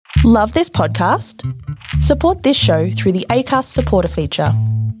Love this podcast? Support this show through the Acast supporter feature.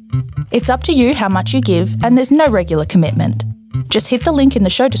 It's up to you how much you give, and there's no regular commitment. Just hit the link in the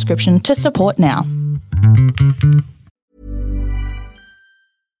show description to support now.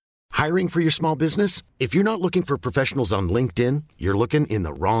 Hiring for your small business? If you're not looking for professionals on LinkedIn, you're looking in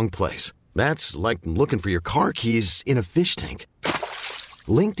the wrong place. That's like looking for your car keys in a fish tank.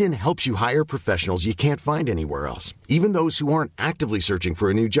 LinkedIn helps you hire professionals you can't find anywhere else, even those who aren't actively searching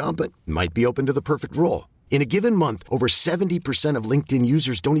for a new job but might be open to the perfect role. In a given month, over 70% of LinkedIn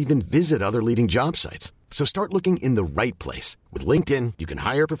users don't even visit other leading job sites. So start looking in the right place. With LinkedIn, you can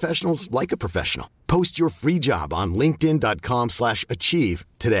hire professionals like a professional. Post your free job on linkedin.com/achieve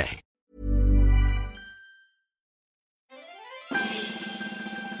today.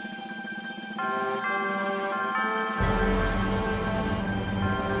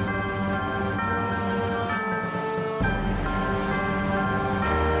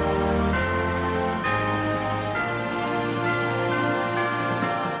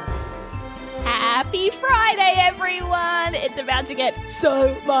 Happy Friday, everyone! It's about to get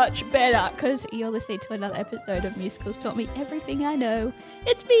so much better because you're listening to another episode of Musicals Taught Me Everything I Know.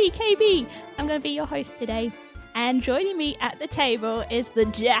 It's me, KB. I'm going to be your host today. And joining me at the table is the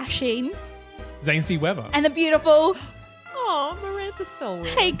dashing Zane C. Weber. and the beautiful... Oh, Miranda Selwyn.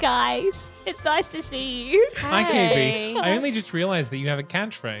 Hey, guys. It's nice to see you. Hi, Hey. KB. I only just realized that you have a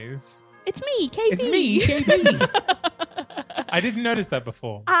catchphrase. It's me, KB. It's me, KB. I didn't notice that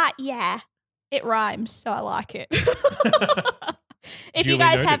before. Yeah. It rhymes, so I like it. If Duly you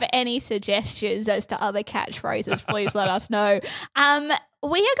guys noted. have any suggestions as to other catchphrases, please let us know. We are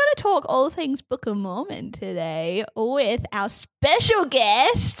going to talk all things Book of Mormon today with our special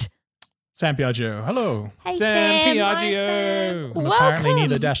guest. Sam Piaggio, hello. Hey, Sam Sam. Piaggio. I'm apparently Welcome.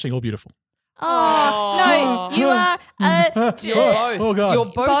 neither dashing or beautiful. Oh, no, you are. You're both. Oh, God. You're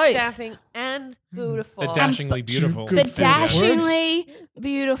both, Both. dazzling and beautiful. The dashingly beautiful. good the for their words. dashingly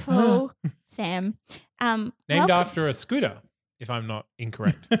beautiful Sam. Named welcome. after a scooter, if I'm not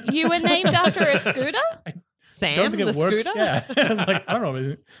incorrect. You were named after a scooter? Sam, I don't think the it works. scooter? Yeah. I was like, I don't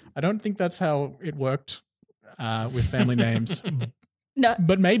know. I don't think that's how it worked with family names. No.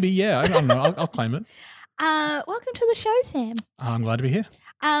 But maybe, yeah. I don't know. I'll claim it. Welcome to the show, Sam. I'm glad to be here.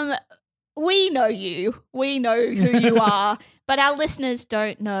 We know you. We know who you are, but our listeners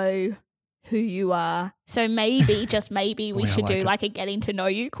don't know who you are. So maybe, just maybe, we Oh, yeah, I should like do it. like a get into know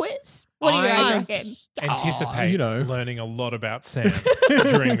you quiz. What do you I guys reckon? anticipate you know. learning a lot about Sam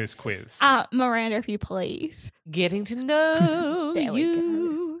during this quiz. Miranda, if you please. Getting to know There we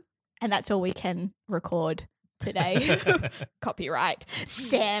you. And that's all we can record today. Copyright.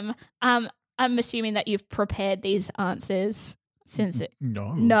 Sam, I'm assuming that you've prepared these answers since it.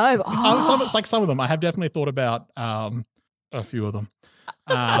 No. No. It's like some of them. I have definitely thought about a few of them.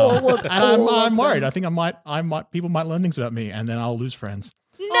 All of I'm them. worried. I think I might. People might learn things about me, and then I'll lose friends.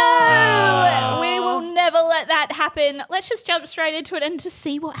 No, we will never let that happen. Let's just jump straight into it and just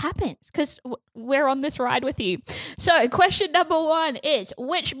see what happens because we're on this ride with you. So, question number 1 is: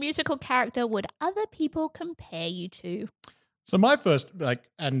 which musical character would other people compare you to? So my first,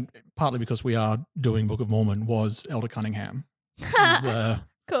 and partly because we are doing Book of Mormon, was Elder Cunningham.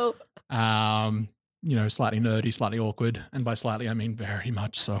 Cool. Slightly nerdy, slightly awkward, and by slightly I mean very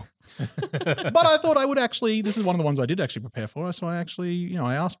much so. But I thought I would actually. This is one of the ones I did actually prepare for. So I actually,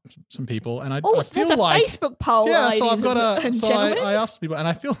 I asked some people, and I Oh, feel there's a like Facebook poll. yeah. So I've ladies got and so gentlemen. I asked people, and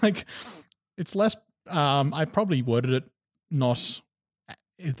I feel like it's less. I probably worded it not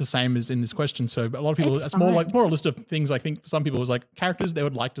the same as in this question. So a lot of people, It's it's more fine. more a list of things. I think for some people it was like characters they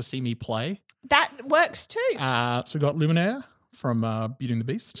would like to see me play. That works too. So we got Luminaire from Beauty and the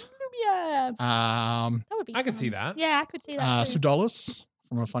Beast. Yeah, Um, that would be. I could fun. see that. Yeah, I could see that. too. Pseudolus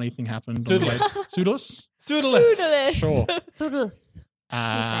from A Funny Thing Happened. Pseudolus. Pseudolus. Pseudolus. Pseudolus. Sure. Who's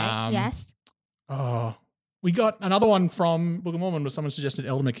that? Yes. Oh, we got another one from Book of Mormon where someone suggested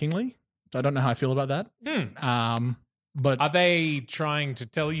Elder McKinley. I don't know how I feel about that. But Are they trying to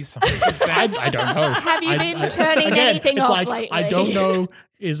tell you something, Sam? I don't know. Have you been turning again, anything it's off like, lately? I don't know.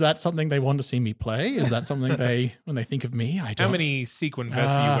 Is that something they want to see me play? Is that something when they think of me? I don't. How many sequin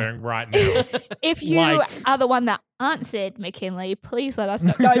vests are you wearing right now? If you Like- are the one that answered McKinley, please let us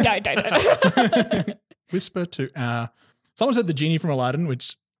know. No, don't. Whisper to someone said the genie from Aladdin,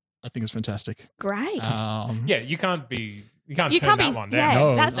 which I think is fantastic. Great. Yeah, you can't turn can't that be- one yeah.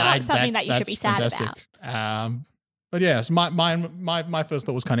 down. that's not something that you should be that's sad fantastic. But yes, my first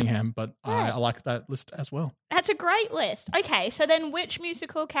thought was Cunningham, but I like that list as well. That's a great list. Okay, so then which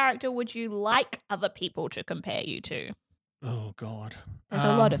musical character would you like other people to compare you to? Oh God, There's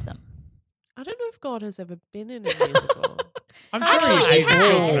a lot of them. I don't know if God has ever been in a musical. I'm sure Actually, he he is in has.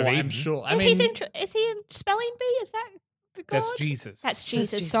 Children of I'm Eden. sure. I Is mean, he in Spelling Bee? Is that the God? That's Jesus. That's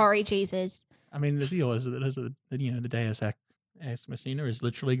Jesus. Jesus. Sorry, Jesus. I mean, there's the the Deus Ex Machina is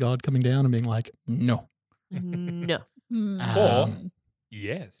literally God coming down and being like, no. No. Or- Um,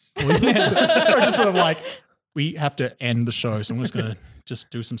 Yes. or yes, or just sort of like, we have to end the show, so I'm just gonna just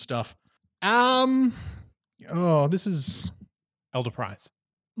do some stuff. This is Hmm. Elder Price.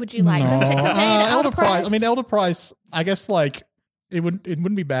 Would you like them to contain Elder Price. Price? I mean, Elder Price. I guess like it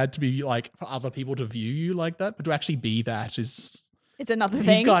wouldn't be bad to be like for other people to view you like that, but to actually be that is it's another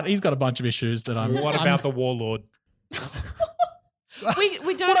thing. he's got a bunch of issues that I'm. What about the Warlord?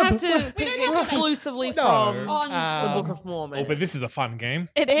 We don't have to pick exclusively No. from On the Book of Mormon. Oh, but this is a fun game.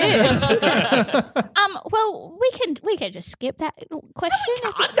 It is. Well, we can just skip that question.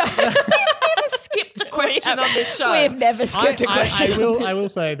 We've never skipped a question on this show. We've never skipped a question. I will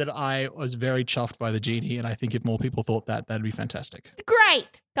say that I was very chuffed by the genie, and I think if more people thought that, that'd be fantastic.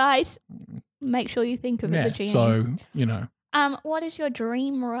 Great, guys. Make sure you think of it, Yeah. the genie. So What is your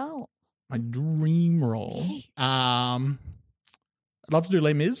dream role? my dream role. I'd love to do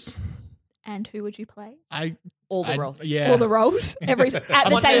Les Mis. And who would you play? All the roles. Yeah. All the roles at the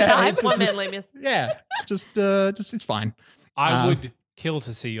One same man, time. it's- One man, Les Mis. Yeah. Just it's fine. I would kill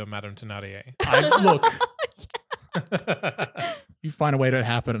to see your Madame Thenardier. Look, you find a way to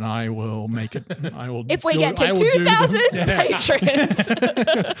happen, and I will make it. I will. If we do- get I to will do 2,000 yeah.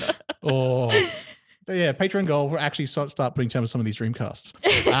 patrons. But yeah, Patreon goal. We'll actually start putting together some of these Dreamcasts.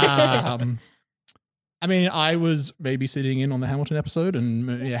 I mean, I was maybe sitting in on the Hamilton episode, and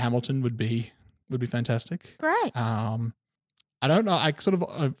Hamilton would be fantastic. Great. I don't know. I sort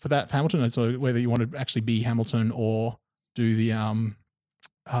of for that Hamilton, it's whether you want to actually be Hamilton or do the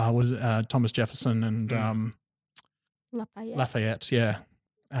what is it? Thomas Jefferson and Lafayette. Yeah,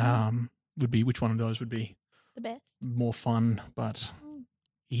 would be which one of those would be The best. more fun, but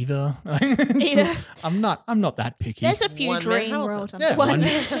either. Either. I'm not that picky. There's a few One man dream Hamilton. roles. Yeah, One. one-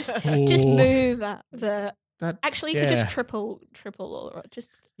 Just Oh, move up the. that's- Actually, you could just triple or just.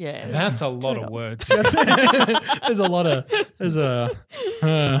 Yeah. That's a lot of words. there's a lot of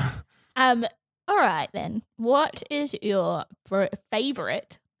All right then. What is your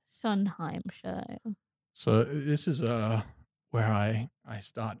favorite Sondheim show? So this is where I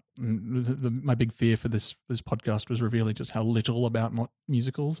start. My big fear for this podcast was revealing just how little about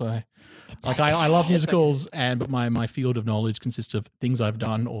musicals. I love musicals, but my field of knowledge consists of things I've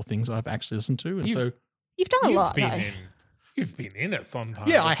done or things I've actually listened to, and so You've done a lot, though. You've been in it Sondheim.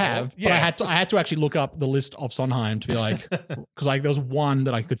 yeah, I before. have. Yeah. But I had to actually look up the list of Sondheim to be like, because there was one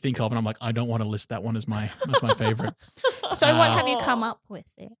that I could think of, and I'm like, I don't want to list that one as my favorite. So what have you come up with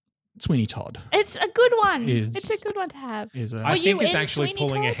there? Sweeney Todd It's a good one. Is- It's a good one to have. is I Were you think it's in actually Sweeney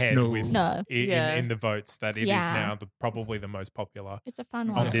pulling Todd? ahead No. with No. Yeah. in the votes that it is Yeah. now probably the most popular It's a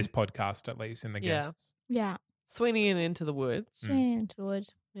fun one. on this podcast, at least in the Yeah. guests. Yeah. Sweeney and Into the Woods. Sweeney and Todd.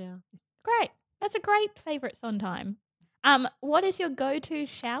 Yeah. Great. That's a great favourite Sondheim. What is your go-to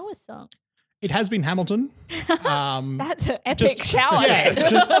shower song? it has been Hamilton. That's an epic shower. Yeah,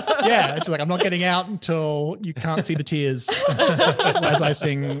 then. it's like I'm not getting out until you can't see the tears as I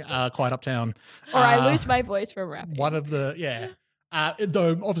sing "Quiet Uptown." or I lose my voice from rapping. One of the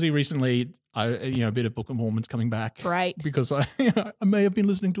though obviously recently, a bit of Book of Mormon's coming back. Great. Because I may have been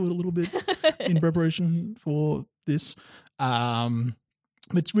listening to it a little bit in preparation for this.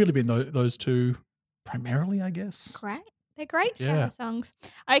 It's really been those two primarily, I guess. Great. They're great shower Yeah. songs.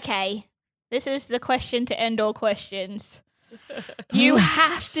 Okay. This is the question to end all questions. You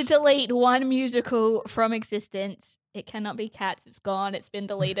have to delete one musical from existence. It cannot be Cats. It's gone. It's been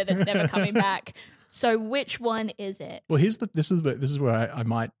deleted. It's never coming back. So which one is it? Well, this is where I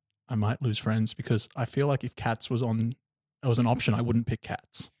might lose friends, because I feel like if Cats was an option, I wouldn't pick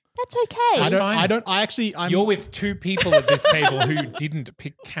Cats. That's okay. fine. You're with two people at this table who didn't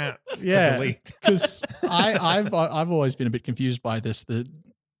pick Cats to delete. Because I've always been a bit confused by this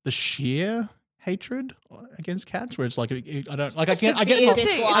the sheer hatred against Cats, where it's like I don't like I get severe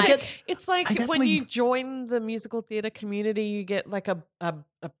dislike. It's like I when definitely- you join the musical theatre community, you get like a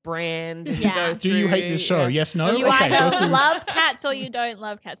brand. And Yeah. you go Do you hate through, this show? yeah. Yes, no. You Okay, go either through. love Cats or you don't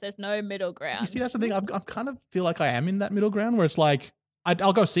love Cats. There's no middle ground. You see, that's the thing. I kind of feel like I am in that middle ground where it's like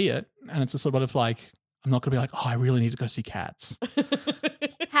I'll go see it, and it's a sort of like I'm not going to be like, oh, I really need to go see Cats.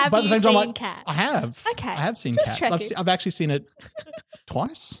 Have But at you the same time, seen like, Cats? I have. Okay. I have seen Just Cats. checking. I've actually seen it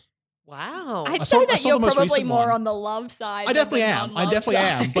twice. Wow. I'd I say saw that the you're most probably recent more one. on the love side. I than definitely the am. I non-love definitely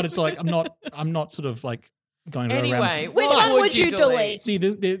side. am. But it's like I'm not sort of like going around. Anyway, Which what one would you delete? See,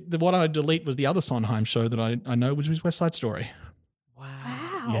 the one I delete was the other Sondheim show that I know, which was West Side Story. Wow.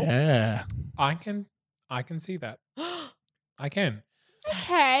 Wow. Yeah. I can see that. I can.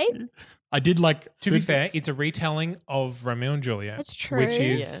 Okay. I did like. To be fair, it's a retelling of Romeo and Juliet. That's true. Which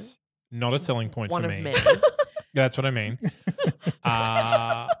is not a selling point One for of me. many. That's what I mean.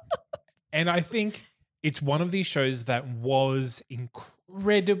 And I think it's one of these shows that was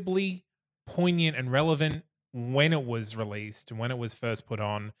incredibly poignant and relevant when it was released, when it was first put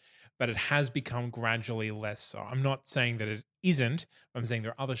on, but it has become gradually less so. I'm not saying that it isn't. I'm saying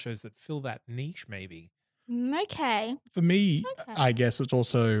there are other shows that fill that niche maybe. Okay. For me, Okay. I guess it's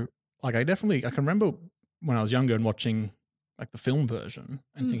also like I can remember when I was younger and watching like the film version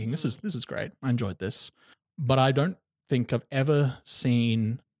and thinking this is great. I enjoyed this, but I don't think I've ever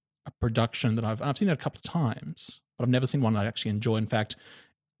seen a production that I've seen it a couple of times, but I've never seen one that I actually enjoy. In fact,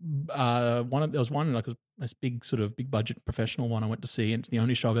 there was one like this big sort of big budget professional one I went to see, and it's the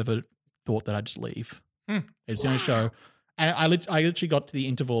only show I've ever thought that I'd just leave. It's the only show, and I literally got to the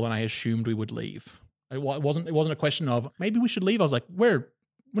interval and I assumed we would leave. It wasn't a question of maybe we should leave. I was like, we're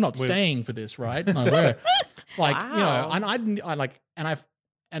not staying for this, right? No, we're like,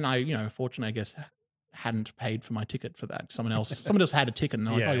 fortunately, I guess, hadn't paid for my ticket for that. Someone else had a ticket and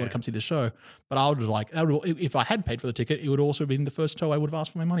they're like, oh, you want to come see the show? But I would if I had paid for the ticket, it would also have been the first show I would have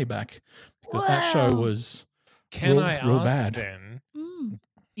asked for my money back because that show was real bad. Ben,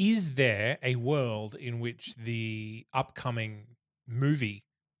 is there a world in which the upcoming movie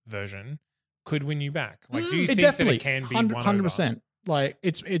version could win you back? Like, do you think that it can be 100%? Like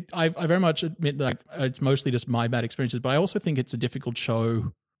I very much admit that it's mostly just my bad experiences, but I also think it's a difficult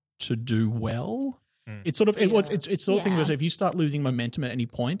show to do well. It's sort of it's sort of thing where if you start losing momentum at any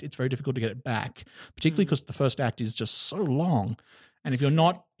point, it's very difficult to get it back, particularly because the first act is just so long. And if you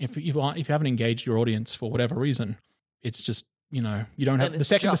haven't engaged your audience for whatever reason, it's just you don't have the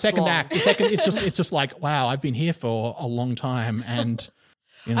second act. It's just like, wow, I've been here for a long time, and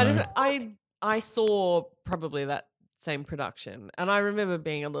I saw probably that same production, and I remember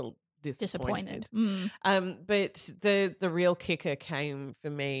being a little disappointed. But the real kicker came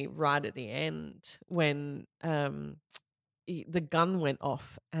for me right at the end when the gun went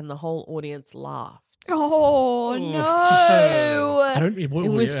off and the whole audience laughed. Oh no! It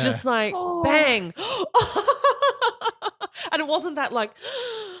was just like bang, and it wasn't that like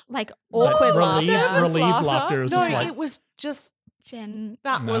awkward relieved laughter. It was just like, it was just Jen.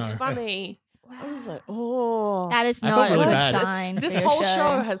 That was funny. I was like, that is not a really good bad. sign. This for your whole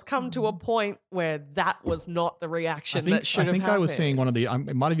show has come to a point where that was not the reaction that should have happened. I think I was seeing one of the. I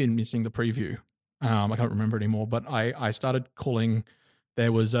might have been missing the preview. I can't remember anymore. But I started calling.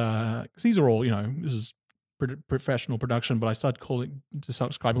 There was because these are all this is professional production. But I started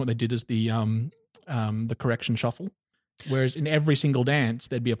describing what they did as the correction shuffle. Whereas in every single dance,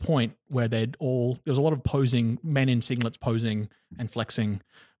 there'd be a point where there was a lot of posing, men in singlets posing and flexing,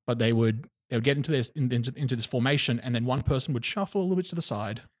 but they would get into this formation, and then one person would shuffle a little bit to the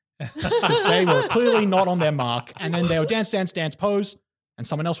side because they were clearly not on their mark, and then they would dance, pose, and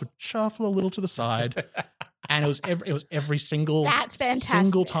someone else would shuffle a little to the side, and it was every single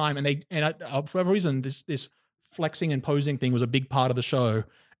time, and for whatever reason this flexing and posing thing was a big part of the show,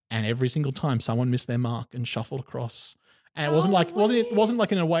 and every single time someone missed their mark and shuffled across. And it wasn't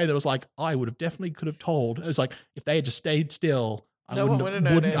like in a way that was like I would have definitely could have told. It was like if they had just stayed still, I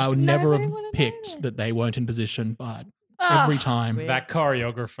would never have picked that they weren't in position. But every time that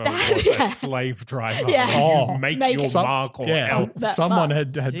choreographer was a slave driver. Yeah. Make your mark or else. Someone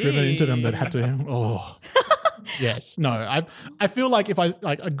had driven into them that had to. Oh, yes. No. I feel like if I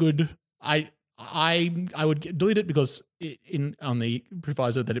like a good I would delete it because on the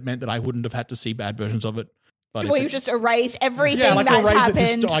proviso that it meant that I wouldn't have had to see bad versions of it. But you just erase everything that's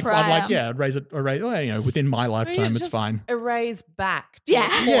happened. I'd erase it. Within my lifetime, it's fine. Erase back to a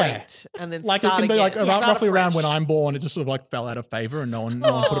point and then like start it can be again. like roughly around when I'm born. It just sort of like fell out of favor, and no one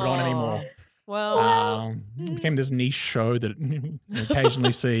put it on anymore. Well, it became this niche show that you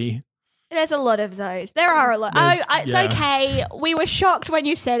occasionally see. There's a lot of those. There are a lot. It's okay. We were shocked when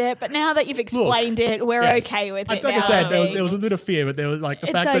you said it, but now that you've explained it, we're okay with it. Like I said, there was a bit of fear, but there was like the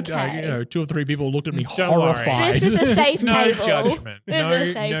fact that 2 or 3 people looked at me horrified. This is a safe table. No judgment.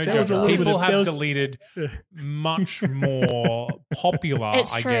 No judgment. People have deleted much more popular,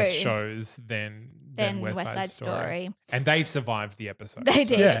 I guess, shows than West Side Story. And they survived the episode. They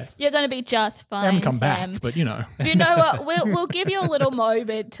did. Yeah. You're going to be just fine. They haven't come Sam. back, but you know. You know what? We'll give you a little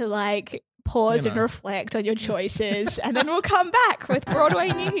moment to like pause and reflect on your choices, and then we'll come back with Broadway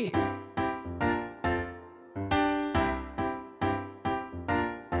news.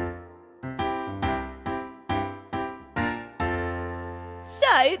 So,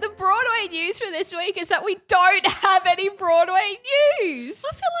 the Broadway news for this week is that we don't have any Broadway news.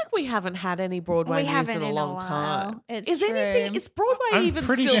 I feel like we haven't had any Broadway news in a long time. Is anything? Is Broadway I'm even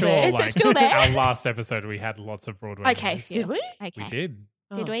pretty still sure, there? Is it still there? Our last episode, we had lots of Broadway. Okay, news. Did we? Okay. We did.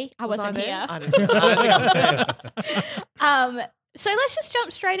 Did we? I Was wasn't there? here. I don't know. I don't think I was there. So let's just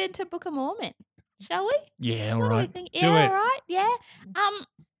jump straight into Book of Mormon, shall we? Yeah, What all do we right. think? Do Yeah, it. all right. Yeah.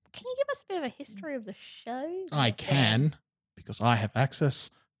 Can you give us a bit of a history of the show? I can, because I have access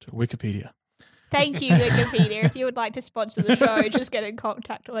to Wikipedia. Thank you, Wikipedia. If you would like to sponsor the show, just get in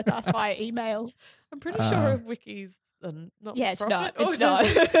contact with us via email. I'm pretty sure Wiki's not Yeah, it's for not. profit. It's not.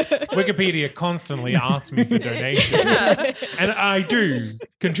 Wikipedia constantly asks me for donations, and I do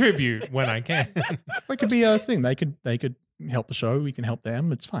contribute when I can. It could be a thing. They could help the show. We can help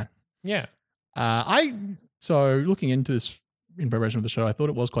them. It's fine. Yeah. So looking into this in preparation of the show, I thought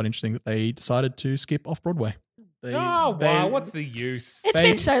it was quite interesting that they decided to skip off Broadway. Wow. What's the use? It's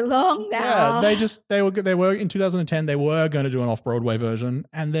been so long now. Yeah, they were in 2010. They were going to do an off Broadway version,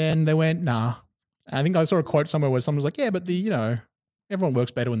 and then they went nah. And I think I saw a quote somewhere where someone was like, "Yeah, but everyone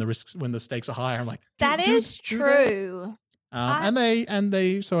works better when the stakes are higher." I'm like, That is true. And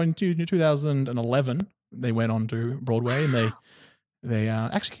they so in 2011 they went on to Broadway and they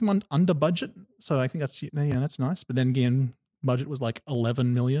actually came on under budget. So I think that's nice. But then again, budget was like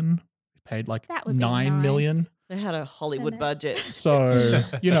 11 million. They paid like That would be 9 million. nice. They had a Hollywood budget. So,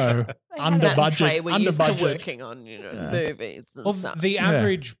 under Matt and Trey budget, were under used to budget. working on movies and Well, stuff. the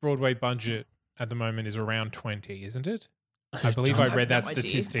average Broadway budget at the moment is around 20, isn't it? I believe I read that no idea.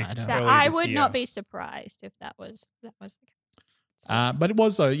 statistic. I don't That earlier I this would year. not be surprised if that was the case. But it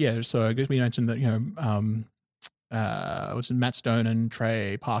was so I guess we mentioned that was Matt Stone and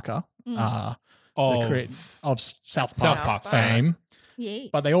Trey Parker the of South Park fame. Yes.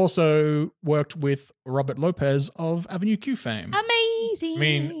 But they also worked with Robert Lopez of Avenue Q fame. Amazing. I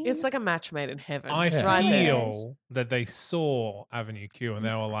mean, It's like a match made in heaven. I right there. feel that they saw Avenue Q and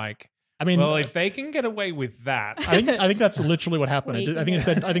they were like, I mean, well, if they can get away with that. I think that's literally what happened. I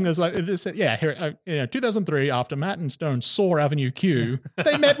think there's like it said, here 2003 after Matt and Stone saw Avenue Q,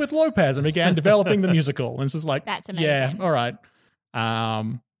 they met with Lopez and began developing the musical. And it's just like That's yeah, amazing. all right.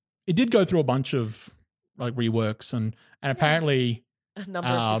 It did go through a bunch of like reworks and apparently A number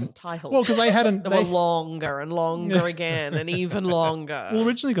of different titles. well because they hadn't they were longer and longer again and even longer. well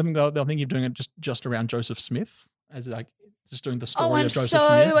originally I think they're thinking of doing it just around Joseph Smith as like just doing the story Oh, I'm of Joseph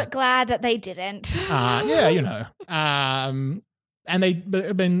so Smith. glad that they didn't. And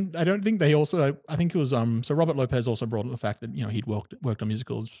I don't think they also. I think it was so Robert Lopez also brought up the fact that he'd worked on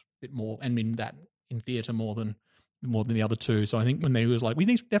musicals a bit more and in theater more than the other two. So I think when they was like, we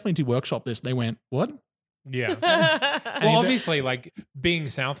definitely need to workshop this, they went, what? Yeah. And Well, obviously, like being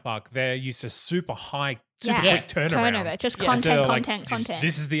South Park, they're used to super high, super quick turnaround. Just Yeah. content, So they're like, content.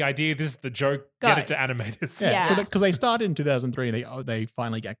 This is the idea. This is the joke. Go. Get it to animators. Yeah. Yeah. So because they started in 2003, and they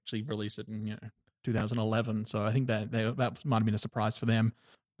finally actually released it in 2011. So I think that might have been a surprise for them,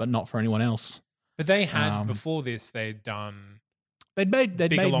 but not for anyone else. But they had Um, before this, they'd done They'd made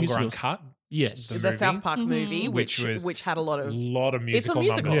Bigger, Longer, musicals. Uncut. Yes. The the movie, South Park movie, which was which had a lot A of lot of It's a musical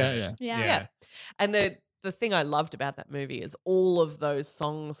musical. numbers. Yeah, yeah. Yeah. Yeah. And the thing I loved about that movie is all of those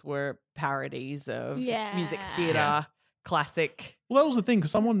songs were parodies of music Yeah. theater, Yeah. classic. Well, that was the thing because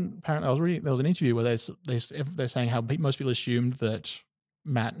someone apparently I was reading there was an interview where they're saying how most people assumed that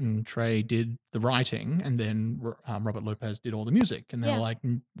Matt and Trey did the writing and then Robert Lopez did all the music, and they Yeah. were like,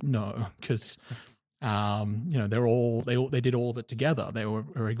 no, because they did all of it together. They were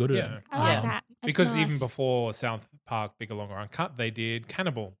very good at Yeah. it. I like Yeah. that. It's Because nice. even before South Park, Bigger, Longer, Uncut, they did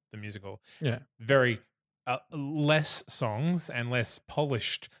Cannibal, the musical. Yeah. Very less songs and less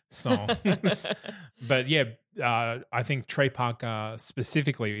polished songs. But yeah, I think Trey Parker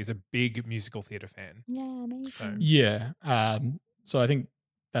specifically is a big musical theatre fan. Yeah, amazing. So- Yeah. So I think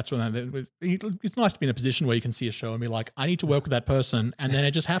that's when it's nice to be in a position where you can see a show and be like, I need to work with that person, and then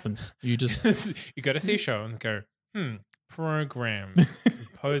it just happens. You just You go to see a show and go, program,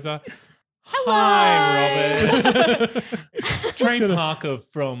 composer. Hi, Robert. It's Trey Parker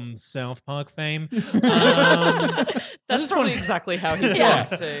from South Park fame. That's probably exactly how he Yeah.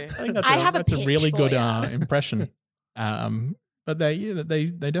 talks too. I think I have a that's a pitch really for good ya. impression. But they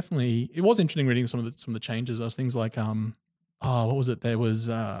definitely. It was interesting reading some of the changes. There was things like what was it? There was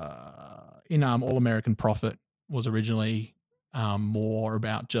in All American Prophet was originally more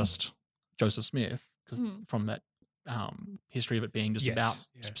about just Joseph Smith because from that history of it being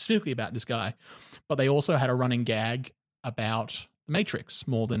just specifically about this guy, but they also had a running gag about The Matrix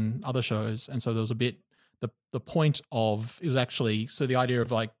more than other shows, and so there was a bit the point of it was actually so the idea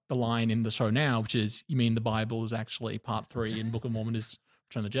of like the line in the show now, which is you mean the Bible is actually part 3 in Book of Mormon is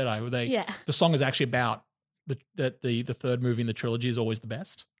Return of the Jedi, where the song is actually about the third movie in the trilogy is always the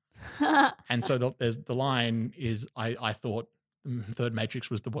best. And so there's the line is I thought the third Matrix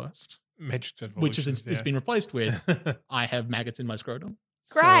was the worst. Matrix which is it's been replaced with I have maggots in my scrotum.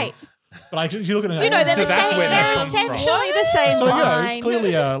 Great. So, but you look at it, you know, so that's where that comes from. Essentially the same so line. yeah, it's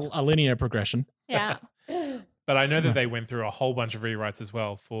clearly a linear progression. Yeah. But I know that they went through a whole bunch of rewrites as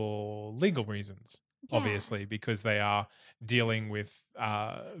well for legal reasons, obviously, because they are dealing with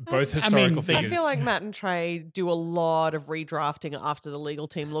both historical figures. I feel like Matt and Trey do a lot of redrafting after the legal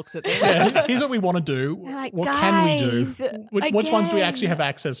team looks at this. Yeah, here's what we want to do. Like, what can we do? Which ones do we again. actually have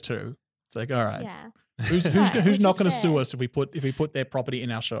access to? It's like, all right. Yeah. Who's Which not is going to sue fair. us if we put their property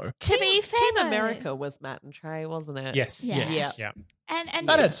in our show? To be fair, Team though- America was Matt and Trey, wasn't it? Yes. Yeah. Yes. Yeah. and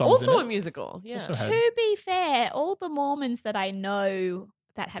That had songs Also in a it. musical. Yeah. Also had- to be fair, all the Mormons that I know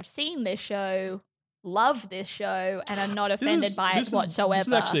that have seen this show love this show and are not offended by it whatsoever. This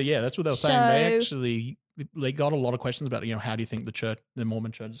is actually, that's what they were saying. So- They got a lot of questions about, how do you think the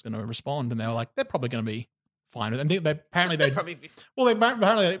Mormon church is going to respond? And they were like, they're probably going to be fine. And they apparently they they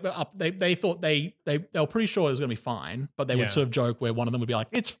thought they were pretty sure it was going to be fine, but they would sort of joke where one of them would be like,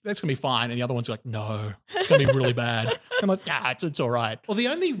 it's going to be fine, and the other one's like, no, it's going to be really bad. And I'm like, yeah, it's all right. Well, the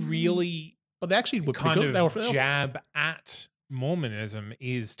only really But they actually were kind pretty of good. They were, jab at Mormonism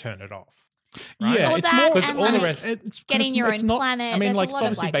is Turn It Off. yeah, Well, it's that more because and all the like rest. getting your own planet. I mean, There's like a it's lot of,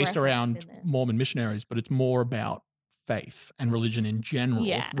 obviously based around reference in it. Mormon missionaries, but it's more about faith and religion in general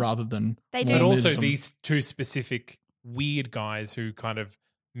Yeah. rather than They do. But also Mormonism. these two specific weird guys who kind of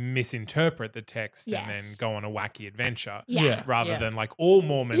misinterpret the text Yes. and then go on a wacky adventure. Yeah. Rather Yeah. than like all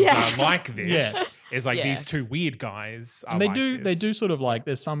Mormons Yeah. are like this. Yes. It's like Yeah. these two weird guys are And they like do this. sort of like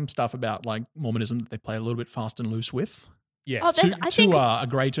there's some stuff about like Mormonism that they play a little bit fast and loose with. Yeah. Oh, there's- I think a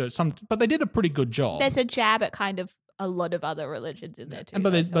greater but they did a pretty good job. there's a jab at kind of a lot of other religions in there too. And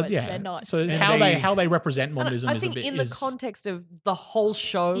though, so they're not. So And how they- how they represent And Mormonism I is think a bit in the context of the whole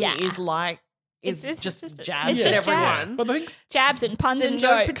show Yeah. is like It's just just- jabs it's at just jabs. everyone. But I think jabs and puns Then and no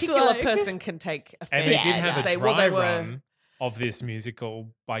jokes. particular like- person can take offense. And they did Yeah, have yeah. a Say, dry well, they were run of this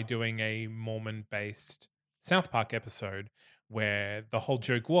musical by doing a Mormon-based South Park episode where the whole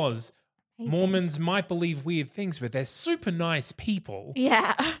joke was Mormons might believe weird things, but they're super nice people.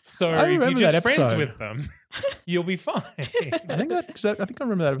 Yeah. So I if you're remember just that friends episode. with them, you'll be fine. I think I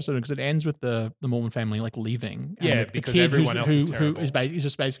remember that episode because it ends with the Mormon family like leaving. And Yeah, the because kid everyone else is who terrible. is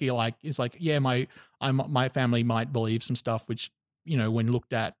just basically like it's like my family might believe some stuff which when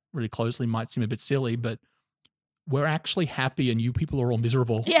looked at really closely might seem a bit silly, but we're actually happy and you people are all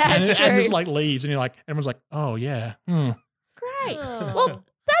miserable. Yeah, and, it's and true. just like leaves and you're like everyone's like, oh yeah, Great. Well,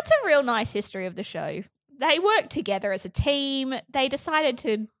 that's a real nice history of the show. They worked together as a team. They decided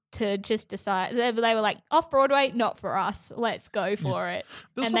to just decide. They were like, off Broadway, not for us. Let's go for it.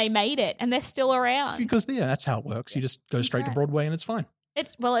 There's And they made it, and they're still around. because that's how it works. You just go straight to Right. Broadway and it's fine.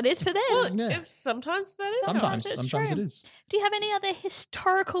 It is for them. Yeah. Sometimes that is. Sometimes it's it true. is. Do you have any other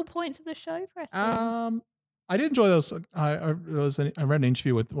historical points of the show for us? I did enjoy those. I read an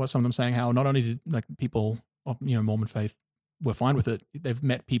interview with some of them saying how not only did like people of Mormon faith were fine with it, they've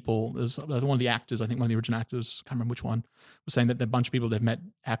met people. There's one of the actors, I think one of the original actors, can't remember which one, was saying that the bunch of people they've met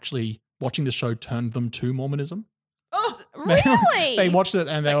actually watching the show turned them to Mormonism. Oh, Really? They watched it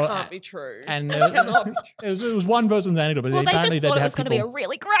and they that were can't be true. and That cannot be true. it was one version of the anecdote, but well, they apparently just thought it had was going to be a people-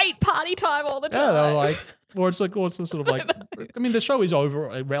 really great party time all the time. Yeah, they were like, or it's sort of like, I mean, the show is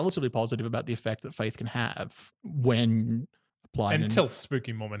relatively positive about the effect that faith can have when applied. Until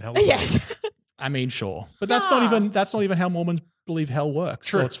Spooky Mormon Hell. Yes. I mean, sure, but that's not even how Mormons believe hell works.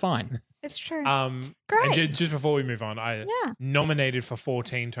 True. So it's fine. It's true. And Great. just before we move on, I Yeah. nominated for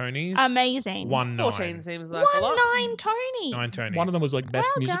 14 Tonys. Amazing. Won 14 9. seems like a lot. 9 Tony. 9 Tonys. One of them was like best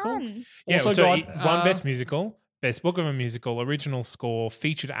Well musical. done. Yeah, Also so got, one best musical, best book of a musical, original score,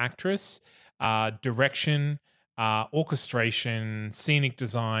 featured actress, direction, orchestration, scenic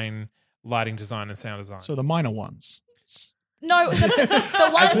design, lighting design, and sound design. So the minor ones. No,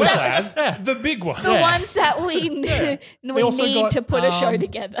 the ones as well that as the big one. the ones that we we also need got, to put a show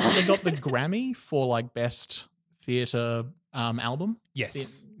together. They got the Grammy for like best theater album.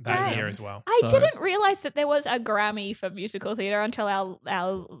 Yes, that Right. year as well. I So- didn't realize that there was a Grammy for musical theatre until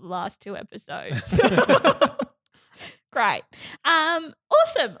our last 2 episodes. Great.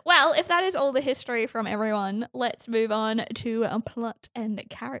 Awesome. Well, if that is all the history from everyone, let's move on to plot and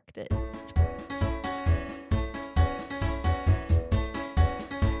characters.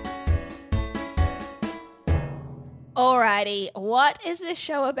 Alrighty, what is this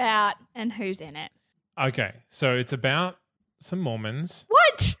show about and who's in it? Okay, so it's about some Mormons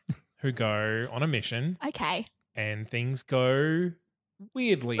What? who go on a mission Okay. and things go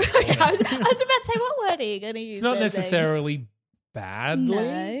weirdly. I was about to say, what word are you going to use? It's not there, necessarily badly,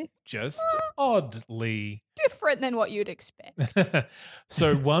 No. just oddly. different than what you'd expect.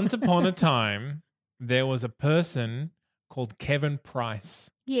 So once upon a time, there was a person called Kevin Price.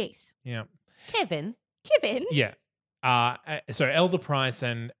 Yes. Yeah. Kevin. Yeah. So Elder Price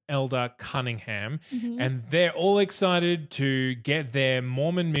and Elder Cunningham, Mhm. and they're all excited to get their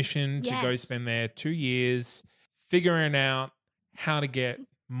Mormon mission to go Yes. spend their 2 years figuring out how to get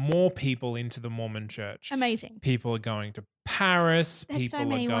more people into the Mormon church. Amazing. People are going to Paris. There's so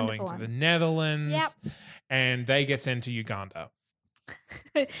People many are going wonderful to the ones. Netherlands. Yep. And they get sent to Uganda.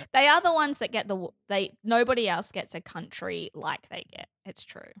 They are the ones that get nobody else gets a country like they get. It's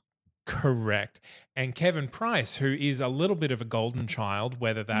true. Correct. And Kevin Price, who is a little bit of a golden child,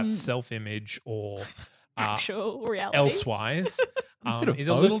 whether that's Mm. self-image or Actual reality. elsewise, bit of is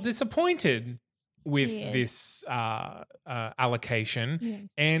a little both. disappointed with Yes. this allocation. Yes.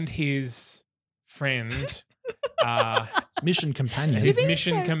 And his friend, It's mission companion. his being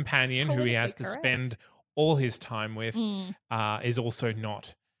mission so companion, who he has to politically spend all his time with, Mm. is also not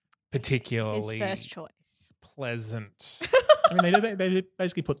His particularly first choice. pleasant. I mean, they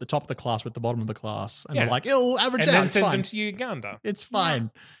basically put the top of the class with the bottom of the class, and Yeah. they're like, "It'll average And out. then It's send fine. them to Uganda. It's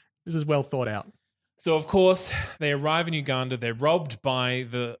fine. This is well thought out." So of course they arrive in Uganda. They're robbed by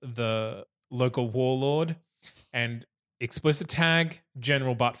the local warlord, and explicit tag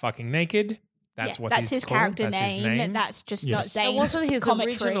General Butt Fucking Naked. That's Yeah, what that's he's his called. character That's his name. name. That's just Yes. not That Zane's That wasn't his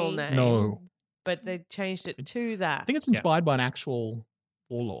commentary. original name. No. But they changed it to that. I think it's inspired by an actual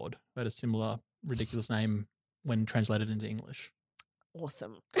warlord who had a similar ridiculous name when translated into English.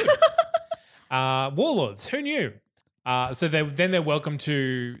 Awesome. Warlords. Who knew? So they're welcome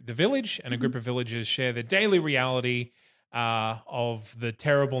to the village, and a group of villagers share the daily reality of the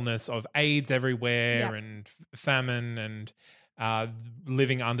terribleness of AIDS everywhere Yep. and famine and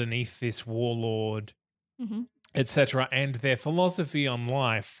living underneath this warlord, Mhm. etc., and their philosophy on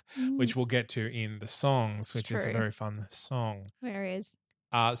life, Mm. which we'll get to in the songs, which is a true. very fun song. Where is?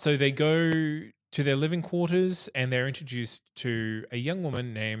 So they go to their living quarters and they're introduced to a young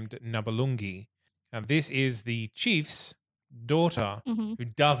woman named Nabalungi. Now, this is the chief's daughter Mhm. who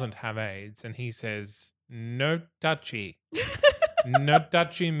doesn't have AIDS, and he says, "No touchy, no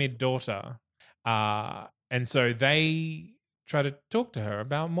touchy, me daughter." And so they try to talk to her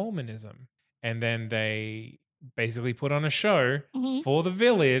about Mormonism, and then they basically put on a show Mhm. for the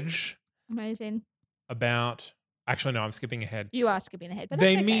village Amazing. about. Actually, no, I'm skipping ahead. You are skipping ahead, but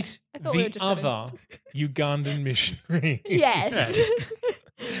They that's okay. meet I thought we were the just gonna- other Ugandan missionary. Yes.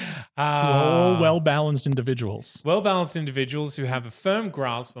 All well-balanced individuals. Well-balanced individuals who have a firm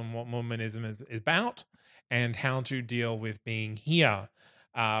grasp on what Mormonism is about and how to deal with being here,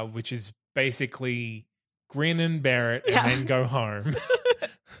 which is basically grin and bear it and Yeah. then go home.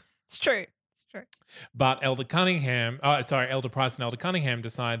 It's true. It's true. But Elder Price and Elder Cunningham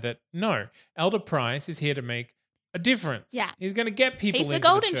decide that no, Elder Price is here to make a difference. Yeah. He's going to get people He's the into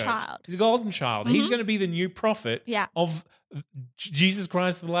golden church. child. He's a golden child. He's Mhm. going to be the new prophet Yeah. of Jesus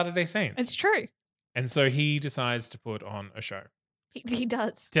Christ of the Latter-day Saints. It's true. And so he decides to put on a show He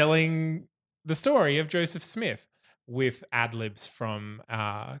does. telling the story of Joseph Smith with ad-libs from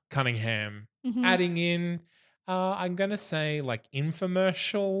Cunningham, Mhm. adding in, I'm going to say, like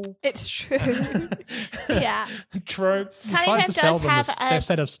infomercial It's true. Yeah. tropes. He tries Cunningham to sell does them have a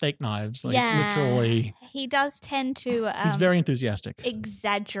set of steak knives. Like, Yeah. it's literally, He does tend to he's very enthusiastic.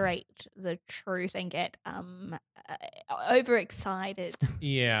 exaggerate the truth and get overexcited.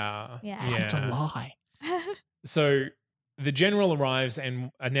 Yeah. Yeah. Time to lie. So the general arrives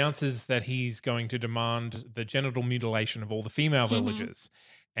and announces that he's going to demand the genital mutilation of all the female Mhm. villagers.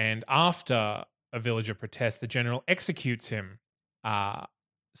 And after a villager protests, the general executes him.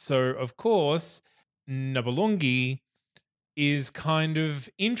 So, of course, Nabalungi is kind of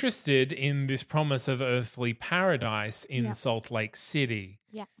interested in this promise of earthly paradise in Yeah. Salt Lake City,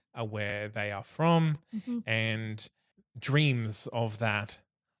 Yeah. where they are from, Mhm. and dreams of that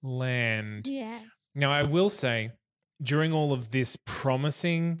land. Yeah. Now, I will say, during all of this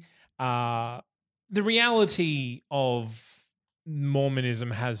promising, the reality of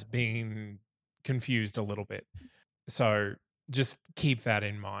Mormonism has been confused a little bit. So just keep that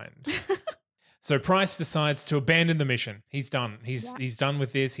in mind. So Price decides to abandon the mission. He's done. He's done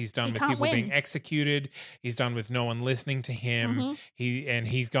with this. He's done He with can't people being win. executed. He's done with no one listening to him.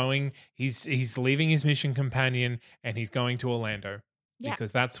 Mhm. He's leaving his mission companion and he's going to Orlando Yeah.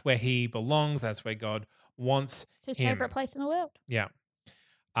 because that's where he belongs. That's where God wants It's his him. favorite place in the world. Yeah.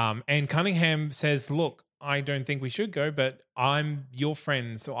 And Cunningham says, look, I don't think we should go, but I'm your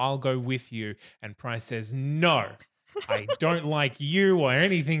friend, so I'll go with you. And Price says, no, I don't like you or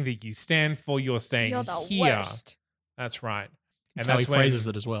anything that you stand for. You're staying You're the here. worst. That's right. That's how he phrases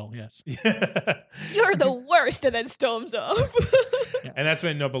it as well, yes. You're the worst, and then storms off. Yeah. And that's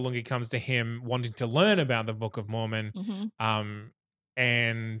when Nobelungi comes to him wanting to learn about the Book of Mormon. Mm-hmm.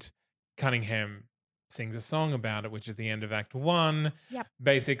 And Cunningham sings a song about it, which is the end of Act 1,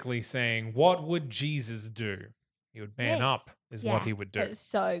 basically saying, what would Jesus do? He would man up is what he would do. It's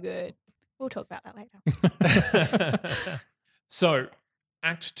so good. We'll talk about that later. So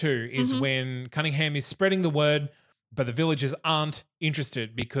Act 2 is when Cunningham is spreading the word, but the villagers aren't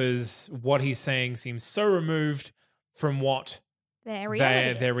interested because what he's saying seems so removed from what their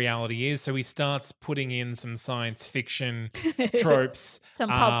reality is. So he starts putting in some science fiction tropes. Some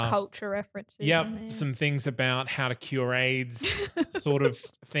pop culture references. Yep, some things about how to cure AIDS sort of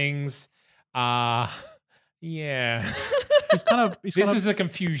things. Yeah. This was the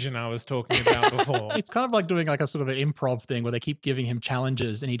confusion I was talking about before. It's kind of like doing like a sort of an improv thing where they keep giving him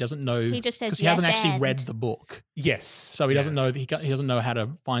challenges and he doesn't know. He just says because he hasn't actually read the book. Yes. So he doesn't know. He doesn't know how to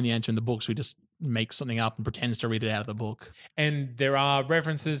find the answer in the book. So he just makes something up and pretends to read it out of the book. And there are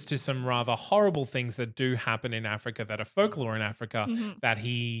references to some rather horrible things that do happen in Africa that are folklore in Africa that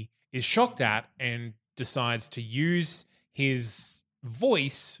he is shocked at and decides to use his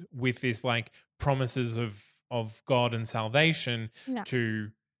voice with this like promises of God and salvation to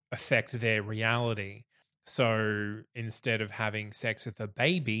affect their reality. So instead of having sex with a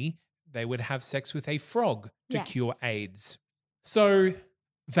baby, they would have sex with a frog to cure AIDS. So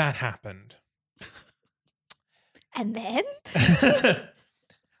that happened. And then?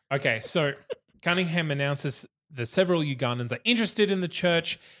 Okay, so Cunningham announces that several Ugandans are interested in the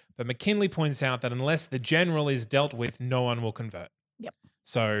church, but McKinley points out that unless the general is dealt with, no one will convert. Yep.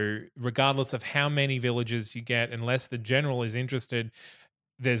 So regardless of how many villagers you get, unless the general is interested,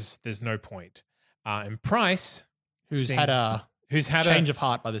 there's no point. And Price, who's had a change of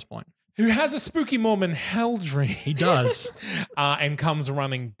heart by this point, who has a spooky Mormon hell dream, he does, and comes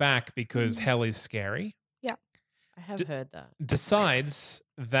running back because hell is scary. Yeah, I have heard that. Decides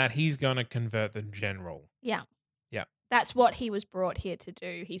that he's going to convert the general. Yeah. Yeah. That's what he was brought here to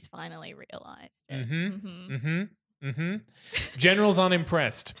do. He's finally realized it. General's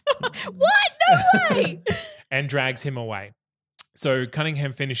unimpressed. What? No way! And drags him away. So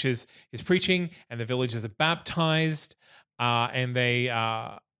Cunningham finishes his preaching and the villagers are baptized and they,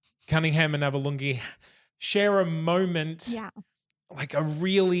 Cunningham and Nobelungi share a moment, like a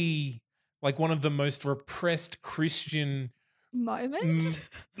really, like one of the most repressed Christian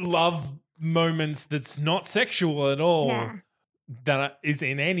love moments that's not sexual at all that is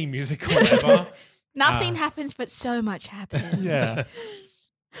in any musical ever. Nothing happens, but so much happens. Yeah.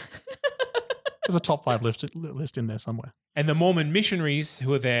 There's a top 5 list in there somewhere. And the Mormon missionaries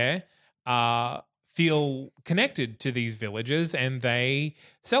who are there feel connected to these villagers and they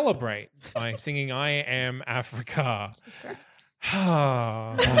celebrate by singing I Am Africa.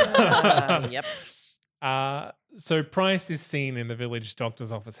 Yep. So Price is seen in the village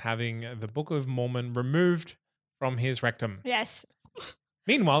doctor's office having the Book of Mormon removed from his rectum. Yes.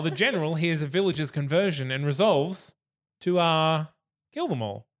 Meanwhile, the general hears a villager's conversion and resolves to kill them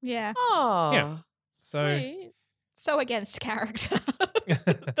all. Yeah. Oh. Yeah. So sweet. So against character.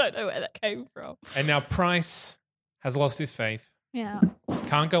 Don't know where that came from. And now Price has lost his faith. Yeah.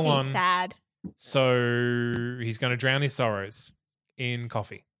 Can't go on. He's sad. So he's going to drown his sorrows in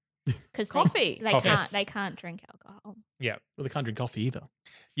coffee. Because coffee. They can't drink alcohol. Yeah. Well, they can't drink coffee either.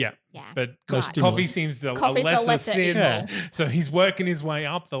 Yeah. Yeah. But Right. coffee seems a lesser sin. Yeah. So he's working his way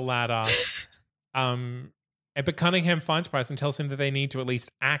up the ladder. But Cunningham finds Price and tells him that they need to at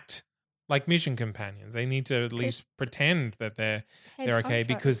least act like mission companions. They need to at least pretend that they're okay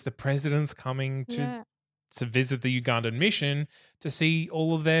because the president's coming to visit the Ugandan mission to see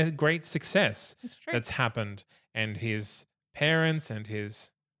all of their great success that's happened and his parents and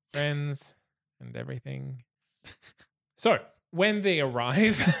his friends and everything. So when they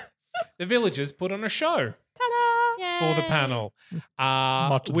arrive, the villagers put on a show for the panel.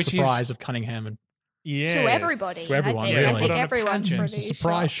 Much to the surprise of Cunningham and yes. To everybody. To everyone, I really. think everyone's it's a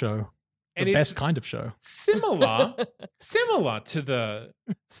surprise show. And The it's best kind of show. Similar to the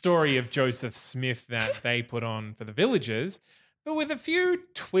story of Joseph Smith that they put on for the villagers, but with a few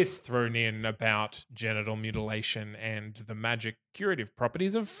twists thrown in about genital mutilation and the magic curative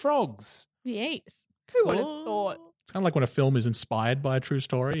properties of frogs. Yes. Who would have thought? It's kind of like when a film is inspired by a true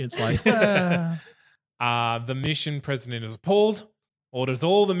story. It's like, The mission president is appalled orders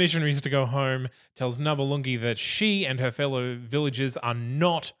all the missionaries to go home, tells Nabulungi that she and her fellow villagers are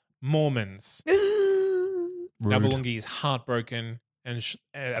not Mormons. Nabulungi is heartbroken and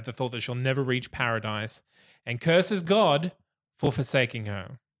at the thought that she'll never reach paradise and curses God for forsaking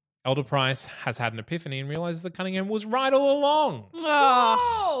her. Elder Price has had an epiphany and realizes that Cunningham was right all along.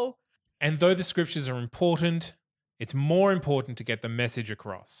 Oh. And though the scriptures are important, it's more important to get the message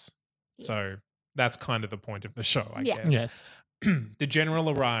across. Yes. So that's kind of the point of the show, I guess. Yes. The general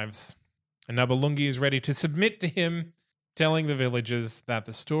arrives, and Nabulungi is ready to submit to him, telling the villagers that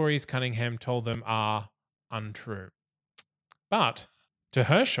the stories Cunningham told them are untrue. But, to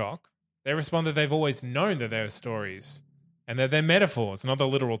her shock, they respond that they've always known that they're stories and that they're metaphors, not the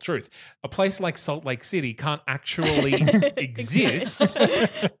literal truth. A place like Salt Lake City can't actually exist.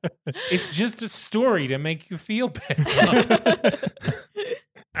 It's just a story to make you feel better.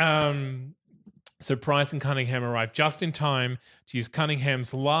 So Price and Cunningham arrive just in time to use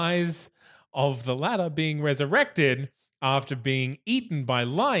Cunningham's lies of the latter being resurrected after being eaten by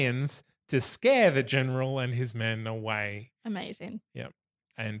lions to scare the general and his men away. Amazing. Yep.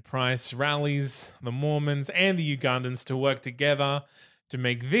 And Price rallies the Mormons and the Ugandans to work together to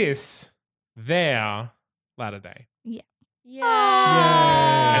make this their latter day. Yeah.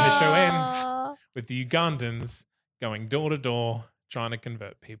 Yeah. And the show ends with the Ugandans going door to door trying to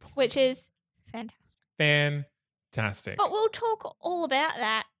convert people. Which is Fantastic. But we'll talk all about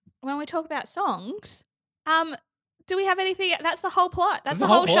that when we talk about songs. Do we have anything? That's the whole plot. That's the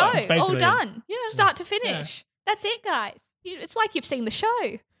whole plot. show. It's basically All done. Yeah. Start to finish. That's it, guys. It's like you've seen the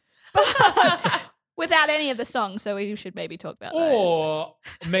show. But without any of the songs, so we should maybe talk about those. Or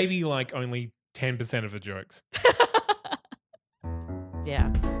maybe like only 10% of the jokes.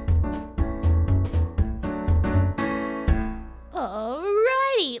 Yeah.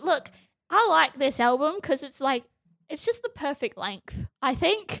 Alrighty. Look, I like this album because it's just the perfect length, I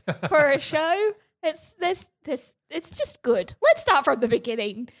think, for a show. It's just good. Let's start from the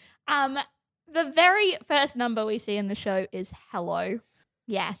beginning. The very first number we see in the show is Hello.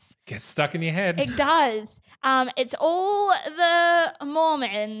 Yes. Gets stuck in your head. It does. It's all the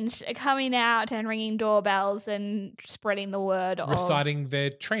Mormons coming out and ringing doorbells and spreading the word Reciting their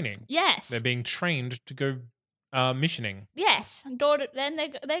training. Yes. They're being trained to go missioning. Yes. Then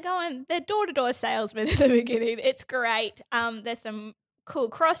they're door-to-door salesmen at the beginning. It's great. There's some cool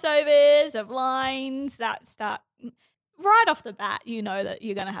crossovers of lines that start right off the bat. You know that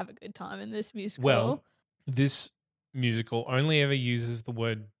you're going to have a good time in this musical. Well, this musical only ever uses the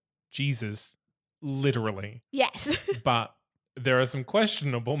word Jesus literally. Yes. But there are some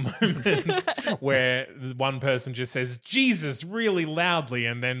questionable moments where one person just says Jesus really loudly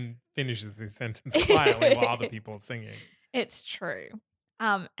and then finishes his sentence quietly while other people are singing. It's true.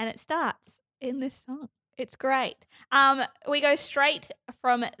 And it starts in this song. It's great. We go straight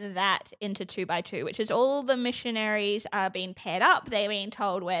from that into 2x2, which is all the missionaries are being paired up. They're being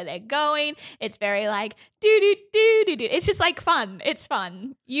told where they're going. It's very like do-do-do-do-do. It's just like fun. It's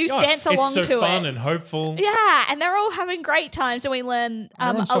fun. You dance along to it. It's so fun and hopeful. Yeah, and they're all having great times. And we learn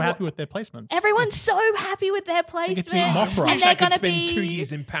everyone's so happy with their placements. Everyone's so happy with their placements. get to meet Mothra. And Wish I could spend 2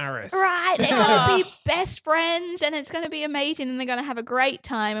 years in Paris. Right, they're going to be best friends and it's going to be amazing and they're going to have a great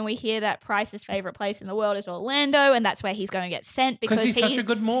time. And we hear that Price's favorite place in the world is Orlando and that's where he's going to get sent because he's such a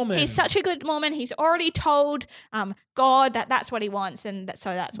good Mormon. He's such a good Mormon. He's already told God that that's what he wants and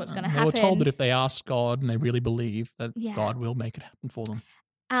so that's what's going to happen. They were told that if they ask God and they really believe that God will make it happen for them.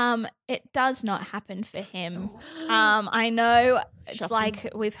 It does not happen for him. I know it's Shocking. like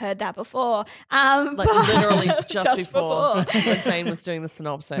we've heard that before. Like literally just before when Zane was doing the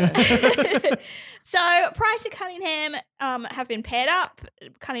synopsis. So Price and Cunningham have been paired up.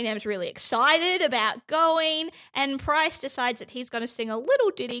 Cunningham's really excited about going, and Price decides that he's going to sing a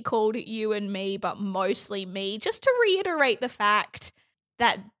little ditty called You and Me, but mostly me, just to reiterate the fact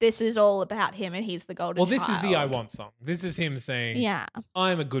that this is all about him and he's the golden child. Well, this is the I Want song. This is him saying,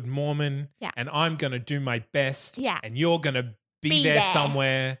 I'm a good Mormon and I'm going to do my best and you're going to be there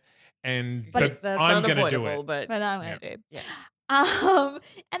somewhere and but I'm going to do it. But I'm going to do it. Yeah. And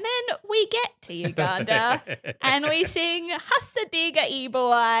then we get to Uganda and we sing Hasadiga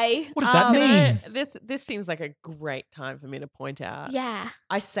E-Boy. What does that mean? This seems like a great time for me to point out. Yeah.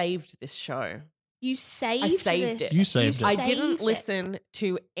 I saved this show. You saved I saved it. You saved it. I didn't listen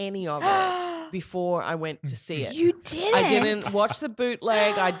to any of it before I went to see it. You didn't? I didn't watch the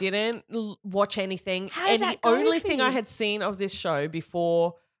bootleg. I didn't watch anything. How did and that the go only for thing you? I had seen of this show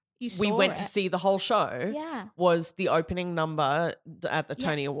before we went to see the whole show was the opening number at the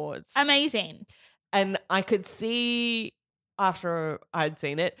Tony Awards. Amazing. And I could see after I'd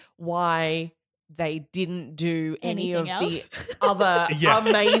seen it why they didn't do any Anything of else? the other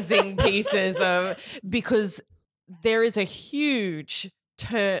amazing pieces of, because there is a huge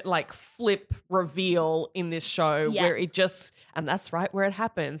flip reveal in this show where it just, and that's right where it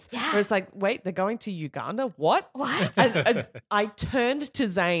happens. Yeah. Where it's like, wait, they're going to Uganda? What? And I turned to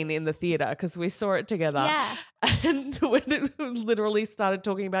Zane in the theater because we saw it together. Yeah. And when it literally started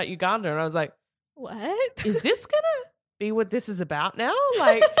talking about Uganda, and I was like, What? is this gonna be what this is about now?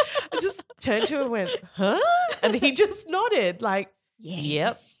 Like, I just turned to him and went, huh? And he just nodded, like,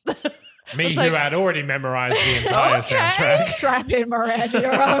 yep. Me, It's who like, had already memorized the entire Okay. soundtrack. Strap in, Miranda.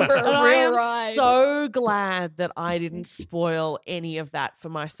 You're over And a I real am ride. so glad that I didn't spoil any of that for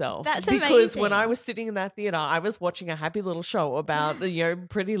myself. That's because when amazing. I was sitting in that theater, I was watching a happy little show about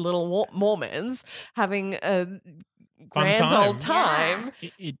pretty little Mormons having a grand time. old time,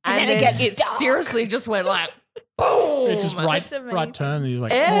 It and then it then gets it dark. seriously just went like boom. just right That's amazing. right turn, and you're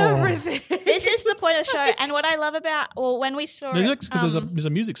like, Everything. This is the point of the show, and what I love about, when we saw it, because there's a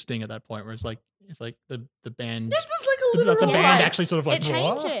music sting at that point where it's like the band, Just like a little the band Yeah. actually sort of like it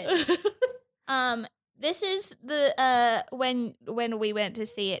changes. This is the when we went to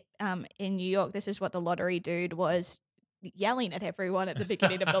see it in New York. This is what the lottery dude was yelling at everyone at the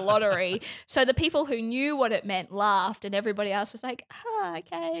beginning of the lottery. So the people who knew what it meant laughed, and everybody else was like,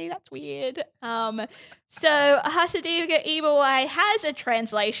 okay, that's weird. So Hasadiga Ibuai has a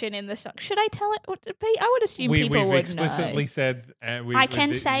translation in the song. Should I tell it? I would assume people We've would explicitly know. said I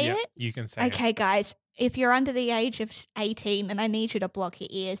can say it? You can say it. Okay, guys, if you're under the age of 18, then I need you to block your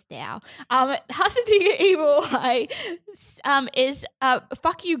ears now. Hasadiga Ibuai is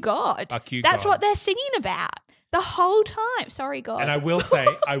fuck you, God. Fuck you, That's God. what they're singing about the whole time. Sorry, God. And I will say,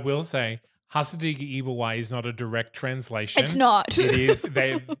 Hasadiga Ibuai is not a direct translation. It's not. It is.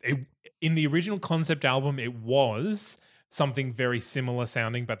 In the original concept album, it was something very similar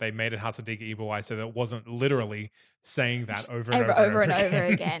sounding, but they made it Hasadiga Ibuai so that it wasn't literally saying that over and over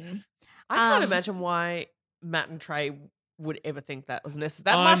again. I can't Um, imagine why Matt and Trey would ever think that was necessary.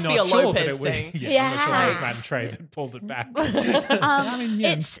 That I'm must not be a sure Lopez that it was, thing. Yeah, I'm not sure it was Yeah. Matt and Trey that pulled it back.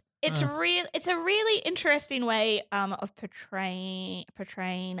 It's a really interesting way of portraying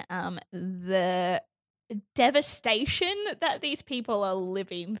the devastation that these people are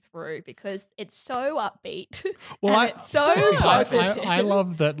living through, because it's so upbeat. Well, and it's so positive. I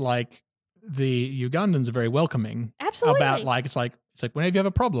love that, like, the Ugandans are very welcoming. Absolutely. About, like, it's like whenever you have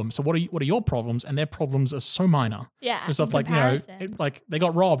a problem, so what are your problems? And their problems are so minor. Yeah, And stuff in like, comparison. like they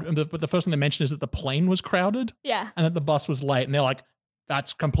got robbed, but the first thing they mention is that the plane was crowded Yeah. and that the bus was late, and they're like,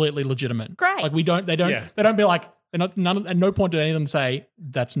 that's completely legitimate. Great. Like, they don't be like, at no point do any of them say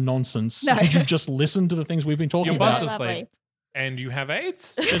that's nonsense. No. Did you just listen to the things we've been talking Your about? bus is Lovely. late. And you have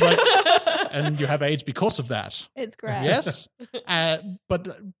AIDS? It's like, and you have AIDS because of that. It's great. Yes,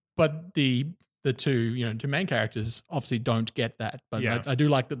 but the two main characters obviously don't get that. But Yeah. I do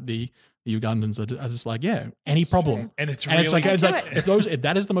like that the Ugandans are just like, any problem. And it's And really it's like if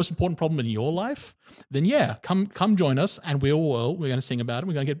that is the most important problem in your life, then yeah, come join us, and we're going to sing about it.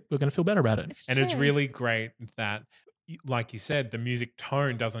 We're going to feel better about it. and it's really great that, like you said, the music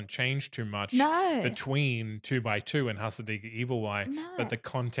tone doesn't change too much No. between 2x2 and Hasadiga Ibuai, No. but the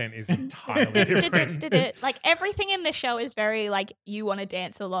content is entirely different. Like, everything in the show is very like, you want to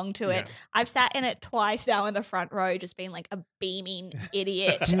dance along to it. Yeah. I've sat in it twice now in the front row, just being like a beaming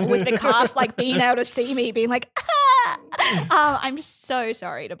idiot with the cast like being able to see me, being like, I'm so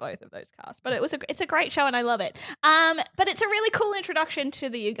sorry to both of those casts, but it's a great show and I love it. But it's a really cool introduction to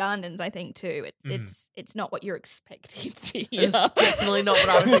the Ugandans, I think too. It's not what you're expecting to hear. It's definitely not what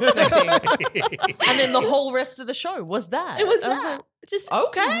I was expecting. And then the whole rest of the show was that. It was I that. like, Just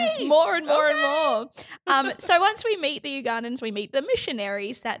okay. more and more and more. So once we meet the Ugandans, we meet the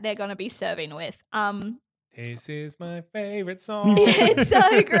missionaries that they're going to be serving with. This is my favorite song. It's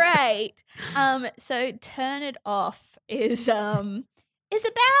so great. So Turn It Off is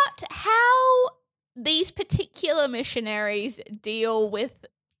about how these particular missionaries deal with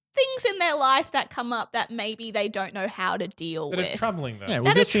things in their life that come up that maybe they don't know how to deal That with. are troubling them. Yeah, That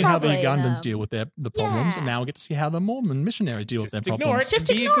we've just is seen how the troubling Ugandans them. deal with the problems, and Yeah. now we get to see how the Mormon missionaries deal Just with their ignore problems. it. Just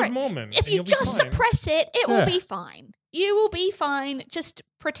Be a ignore good it. Mormon. If and you you'll be just fine. suppress it, it Yeah. will be fine. You will be fine. Just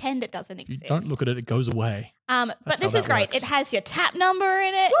pretend it doesn't If you exist. don't look at it, it goes away. But That's this how is that great. works. It has your tap number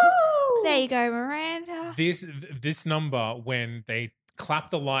in it. Woo! There you go, Miranda. This number, when they clap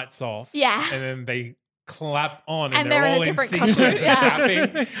the lights off, Yeah. and then they clap on, And and they're they're in a all in different sequence color. and Yeah.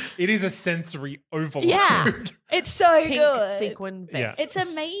 tapping. It is a sensory overload. Yeah. It's so Pink good. sequin vest. It's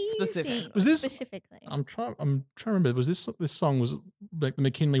amazing. Specific. Was this- specifically? I'm trying to remember. Was this song was like the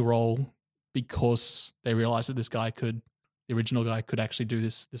McKinley role because they realized that this guy could the original guy could actually do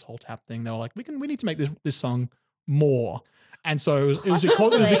this whole tap thing. They were like, we need to make this song more. And so it was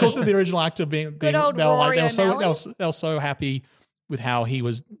because of the original actor being they were so happy with how he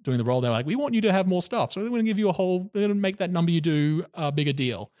was doing the role. They were like, we want you to have more stuff. So we're going to give you we're going to make that number you do a bigger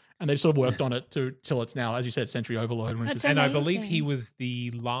deal. And they sort of worked on it till it's now, as you said, Century Overload. And I believe he was the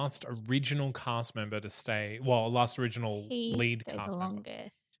last original cast member to stay. Well, last original lead cast member.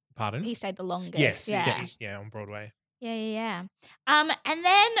 Pardon? He stayed the longest. Yes. Yeah, on Broadway. Yeah. And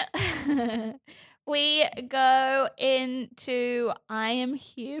then we go into I Am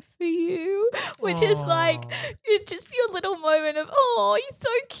Here For You, which is like just your little moment of, oh, he's so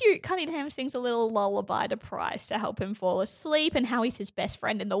cute. Cunningham sings a little lullaby to Price to help him fall asleep and how he's his best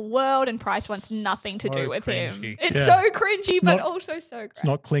friend in the world and Price wants nothing to do with him. It's so cringy, but also so great. It's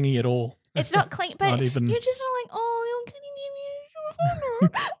not clingy at all. It's not clingy, but you're just not like, oh,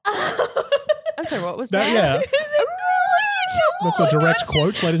 Cunningham, I'm sorry, what was that? Yeah. That's a direct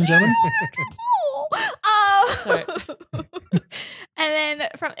quote, ladies and gentlemen. And then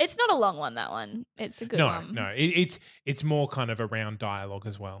it's not a long one, that one. It's a good one. No. It's more kind of around dialogue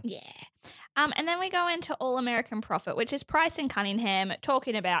as well. Yeah. And then we go into All American Prophet, which is Price and Cunningham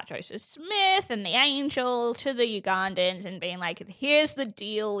talking about Joseph Smith and the angel to the Ugandans and being like, here's the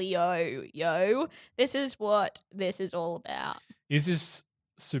deal, yo. This is what this is all about. Is this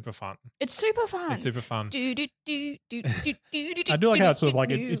super fun? It's super fun. It's super fun. I do like how it's sort of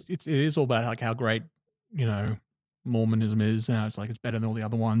like it is all about like how great, Mormonism is. Now it's like it's better than all the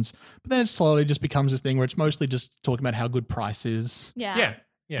other ones. But then it slowly just becomes this thing where it's mostly just talking about how good Price is. Yeah.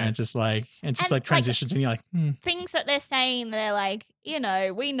 And it's just like transitions and you're like, things that they're saying, they're like, we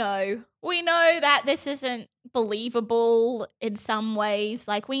know that this isn't believable in some ways.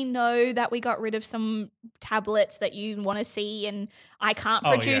 Like, we know that we got rid of some tablets that you want to see and I can't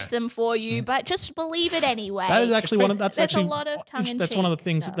produce them for you, but just believe it anyway. That is actually a lot of tongue-in-cheek. That's one of the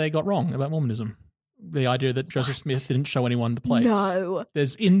things that they got wrong about Mormonism. The idea that Joseph Smith didn't show anyone the plates. No.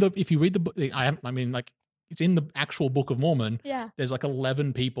 If you read the book, it's in the actual Book of Mormon. Yeah. There's like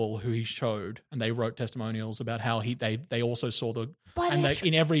 11 people who he showed, and they wrote testimonials about how they also saw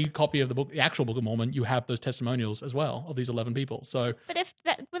in every copy of the book, the actual Book of Mormon, you have those testimonials as well of these 11 people. So, then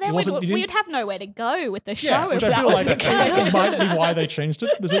we'd have nowhere to go with the show. Yeah, which I feel like it might be why they changed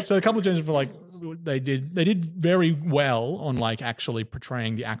it. So a couple of changes for like they did very well on like actually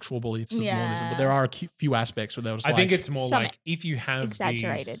portraying the actual beliefs of Mormonism, but there are a few aspects where they were just I think it's more like if you have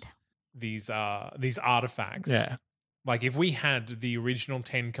exaggerated. These artifacts. Yeah. Like if we had the original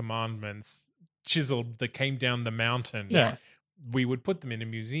 10 Commandments chiseled that came down the mountain, we would put them in a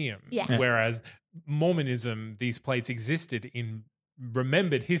museum. Yeah. Whereas Mormonism, these plates existed in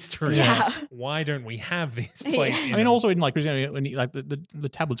remembered history. Yeah. Why don't we have these plates? I mean, also in like when the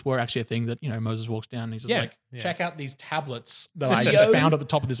tablets were actually a thing that Moses walks down and he's just check out these tablets that I just found at the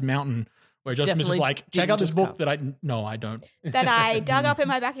top of this mountain. Where Joseph Smith is like, check out this book that I don't. That I dug up in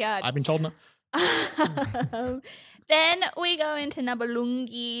my backyard. I've been told no. Then we go into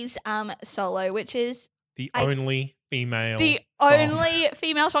Nabulungi's solo, which is the only female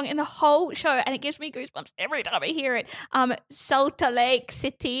song in the whole show, and it gives me goosebumps every time I hear it. Salt Lake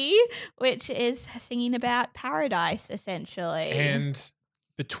City, which is singing about paradise, essentially. And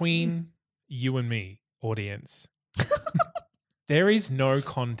between you and me, audience, there is no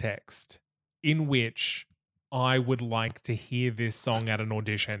context in which I would like to hear this song at an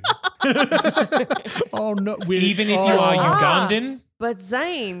audition. Oh no! Even if you are Ugandan. But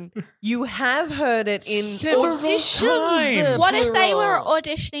Zane, you have heard it in several times. What if they were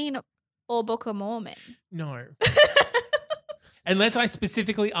auditioning for Book of Mormon? No. Unless I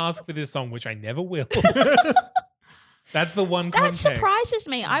specifically ask for this song, which I never will. That's the one context. That surprises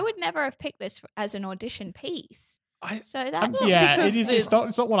me. I would never have picked this as an audition piece. It's not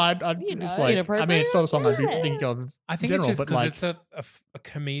what I'd it's like. I mean, it's not a song I'd be thinking of. I think it's just because it's a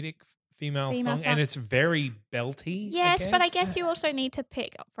comedic female song, and it's very belty. Yes, but I guess you also need to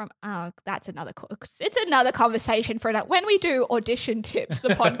pick from. That's another. It's another conversation for when we do audition tips. The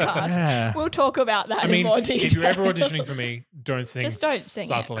podcast, we'll talk about that. In more detail. If you're ever auditioning for me, don't sing. Just don't sing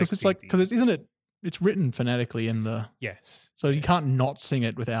because it's like isn't it? It's written phonetically in the so you can't not sing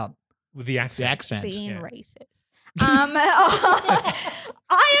it with the accent. Being racist. I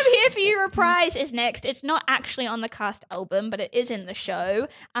Am Here For You reprise is next. It's not actually on the cast album, but it is in the show.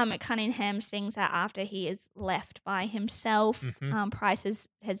 Cunningham sings that after he is left by himself. Price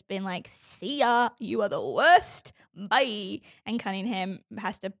has been like, see ya, you are the worst, bye. And Cunningham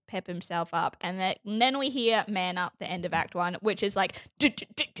has to pep himself up. And then we hear Man Up, the end of Act 1, which is like...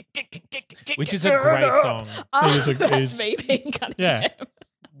 Which is a great song. That's me being Cunningham. Yeah.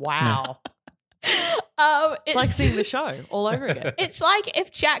 Wow. It's like seeing the show all over again. It's like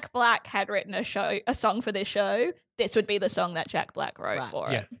if Jack Black had written a song for this show, this would be the song that Jack Black wrote for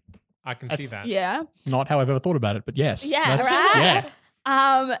it. I can see that. Yeah. Not how I've ever thought about it, but yes. Yeah, right?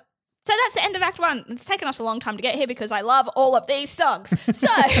 Yeah. So that's the end of Act 1. It's taken us a long time to get here because I love all of these songs. So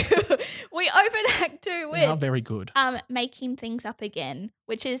we open Act 2 with... They are very good. Making Things Up Again,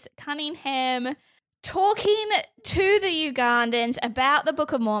 which is Cunningham talking to the Ugandans about the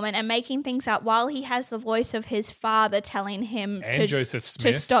Book of Mormon and making things up while he has the voice of his father telling him Joseph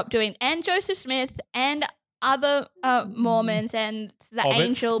Smith. to stop doing... And Joseph Smith and other Mormons and the Hobbits.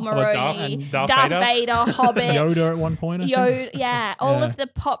 Angel Moroni, Darth Vader, Hobbits. Yoda at one point. I think. Yoda, all of the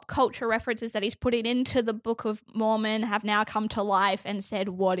pop culture references that he's putting into the Book of Mormon have now come to life and said,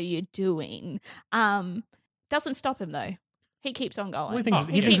 "What are you doing?" Doesn't stop him though. He keeps on going. Well,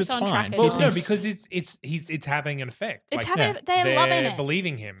 he thinks it's fine. tracking Well, on. no, because it's having an effect. It's Like, having. They're loving it.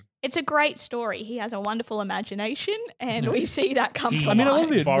 believing him. It's a great story. He has a wonderful imagination, and we see that come He to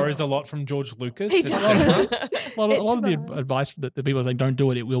life. borrows a lot from George Lucas. He et does. cetera. A lot of the advice that the people are saying, don't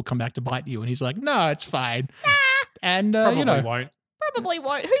do it, it will come back to bite you. And he's like, no, it's fine. And, Probably won't. Probably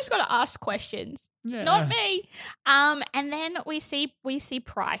won't. Who's got to ask questions? Yeah. Not me. And then we see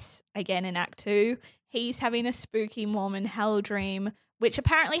Price again in Act 2. He's having a spooky Mormon hell dream, which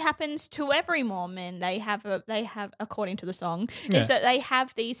apparently happens to every Mormon. They have according to the song, is that they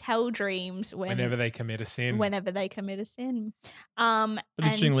have these hell dreams Whenever they commit a sin. But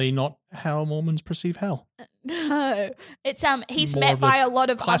interestingly, not how Mormons perceive hell. No, it's he's More met of by a a lot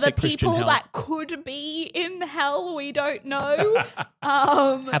of other classic Christian people hell. that could be in hell. We don't know.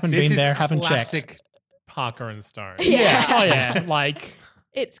 Haven't This been is there, haven't classic checked. Parker and Stone. Yeah. Oh, yeah. Like,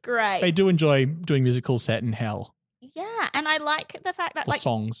 It's great. they do enjoy doing musicals set in hell. Yeah, and I like the fact that Or like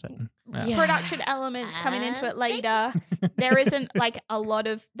songs set in. Yeah. production elements coming into it later. There isn't like a lot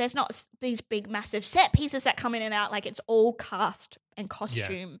of there's not these big massive set pieces that come in and out. Like it's all cast and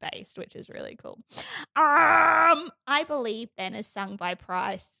costume based, which is really cool. I Believe then is sung by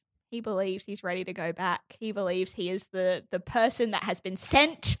Price. He believes he's ready to go back. He believes he is the person that has been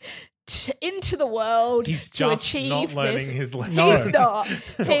sent into the world He's to just achieve not learning this. his lesson. No. He's not.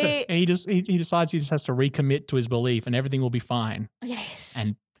 And he decides he just has to recommit to his belief and everything will be fine. Yes.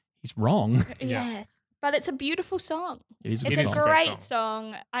 And he's wrong. Yeah. Yes. But it's a beautiful song. It is a It's good a song. great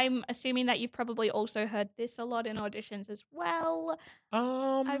song. I'm assuming that you've probably also heard this a lot in auditions as well.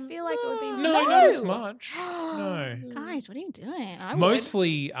 I feel like it would be No, not as much. No. Guys, what are you doing? I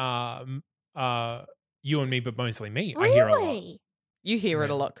Mostly you and me, but mostly me. would. I hear a lot. Really? You hear it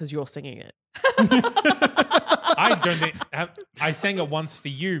a lot because you're singing it. I don't think I sang it once for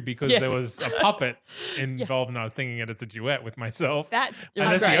you because Yes. there was a puppet involved and I was singing it as a duet with myself. That's It and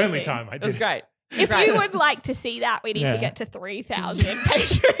was that's great. the only time I did. It was great. if you would like to see that, we need to get to 3,000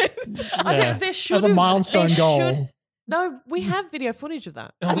 patrons. I tell you, there should As a have- milestone there goal. should- No, we have video footage of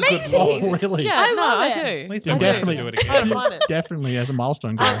that. Oh, good Amazing. Lord. Oh, really? Yeah, I no, love I it. do. Please Yeah, don't definitely. do it I again. find it. Definitely as a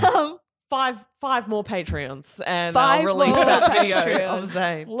milestone goal. Five more Patreons, and 5 I'll release more that video Patreons. of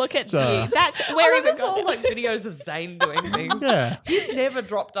Zane. Look at It's, you. That's I where love even it's all like videos of Zane doing things. Yeah. He's never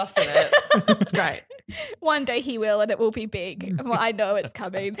dropped us in it. It's great. One day he will, and it will be big. Well, I know it's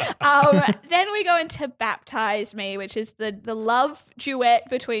coming. Then we go into Baptize Me, which is the love duet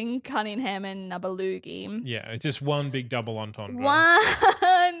between Cunningham and Nabalugi. Yeah, it's just one big double entendre.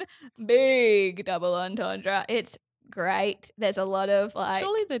 One big double entendre. It's great. There's a lot of like,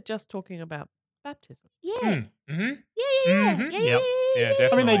 Surely they're just talking about baptism. yeah, Mm-hmm. yeah. Yep. Yeah, I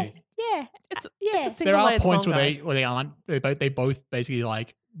definitely. mean, Yeah. It's Yeah. It's a there are single-layered points song, where guys. they aren't. They both basically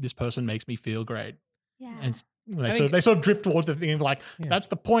like, this person makes me feel great. Yeah. And I they sort of drift towards the thing of like, that's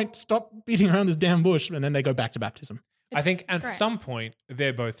the point. Stop beating around this damn bush. And then they go back to baptism. I think at Great. some point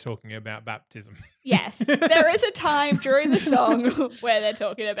they're both talking about baptism. Yes, there is a time during the song where they're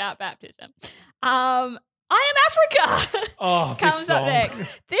talking about baptism. I Am Africa Oh, this comes up song.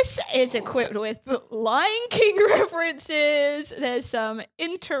 next. This is equipped with Lion King references. There's some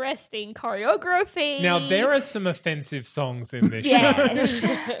interesting choreography. Now there are some offensive songs in this Yes. show,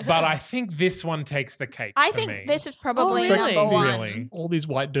 but I think this one takes the cake. I for think me. this is probably Oh, really? number one. Really? All these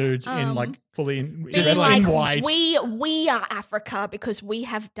white dudes in like fully in, Being dressed like, in white. we are Africa because we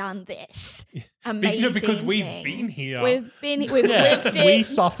have done this amazing No, because we've thing. been here. We've yeah, lived it. we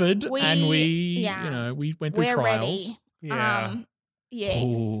suffered and yeah. we went through We're trials. Yeah. Yes,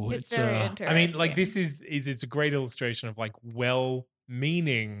 Ooh, it's it's, very I interesting. I mean, like this is it's a great illustration of like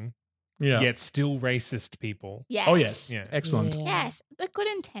well-meaning yet still racist people. Yes. Oh, yes. Yeah. Excellent. Yeah. Yes, the good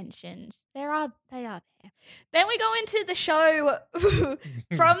intentions. They are there. Then we go into the show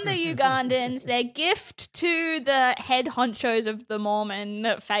from the Ugandans, their gift to the head honchos of the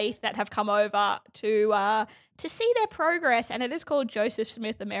Mormon faith that have come over to see their progress, and it is called Joseph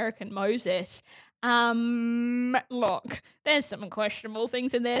Smith American Moses. Look, there's some questionable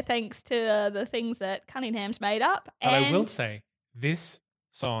things in there thanks to the things that Cunningham's made up. But I will say, this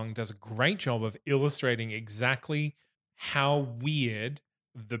song does a great job of illustrating exactly how weird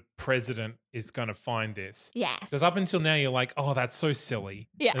the president is going to find this. Yes. Because up until now, you're like, oh, that's so silly.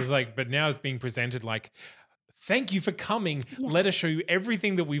 Yeah. It's like, but now it's being presented like, thank you for coming. Let us show you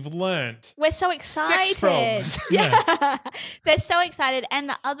everything that we've learned. We're so excited. Sex frogs. Yeah. They're so excited. And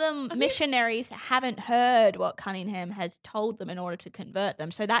the other missionaries haven't heard what Cunningham has told them in order to convert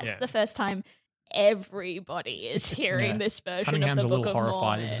them. So that's the first time everybody is hearing this version Cunningham's of the a Book little of horrified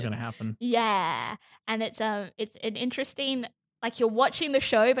Mormon. that this is going to happen. Yeah. And it's an interesting, like, you're watching the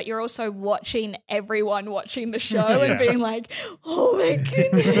show, but you're also watching everyone watching the show and being like, oh my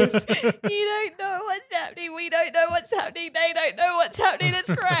goodness, you don't know what's happening. We don't know what's happening. They don't know what's happening. It's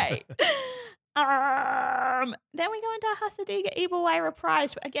great. Then we go into Hasadiga Evil Way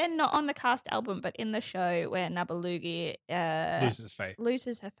reprise. Again, not on the cast album, but in the show where Nabalugi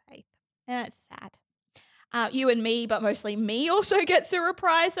loses her faith. And it's sad. You and Me, but mostly Me, also gets a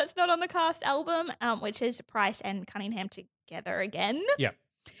reprise that's not on the cast album, which is Price and Cunningham together again. Yeah.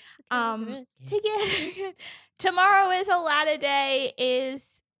 Together. Tomorrow is a Latter Day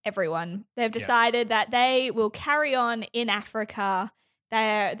is everyone. They've decided that they will carry on in Africa.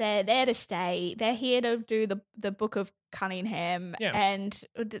 They're there to stay. They're here to do the Book of Cunningham, and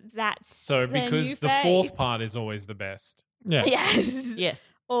that's so because the fourth part is always the best. Yeah. Yes.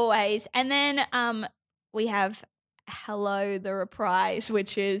 Always. And then we have Hello, the reprise,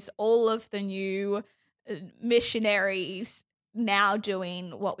 which is all of the new missionaries now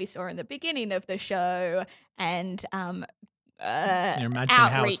doing what we saw in the beginning of the show, and imagine outreach.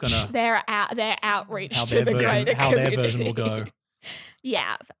 How it's gonna, their outreach how to their the greater how community. their version will go.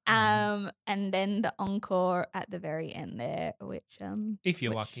 Yeah. And then the encore at the very end there, which if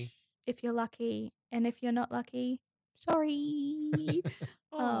you're lucky. If you're lucky, and if you're not lucky, sorry.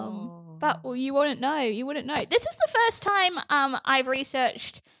 But you wouldn't know. You wouldn't know. This is the first time I've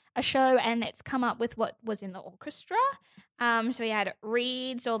researched a show and it's come up with what was in the orchestra. So we had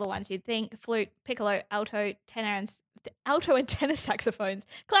reeds, all the ones you'd think, flute, piccolo, alto, tenor, and tenor saxophones,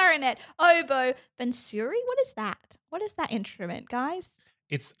 clarinet, oboe, bansuri. What is that? What is that instrument, guys?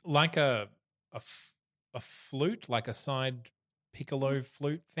 It's like a flute, like a side piccolo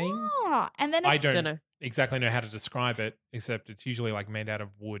flute thing. Oh, and then I don't exactly know how to describe it, except it's usually like made out of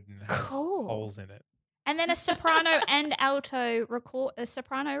wood and has holes in it. And then a soprano and alto a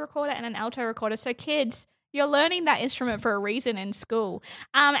soprano recorder and an alto recorder. So kids, you're learning that instrument for a reason in school.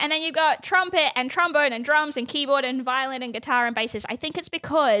 And then you've got trumpet and trombone and drums and keyboard and violin and guitar and basses. I think it's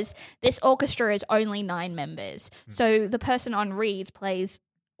because this orchestra is only 9 members. So the person on reeds plays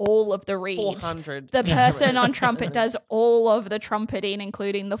all of the reeds. 400. The person on trumpet does all of the trumpeting,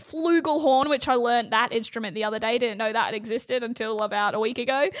 including the flugelhorn, which I learned that instrument the other day. Didn't know that existed until about a week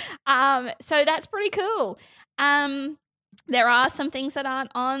ago. So that's pretty cool. There are some things that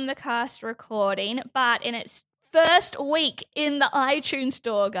aren't on the cast recording, but in its first week in the iTunes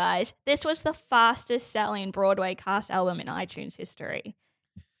store, guys, this was the fastest selling Broadway cast album in iTunes history.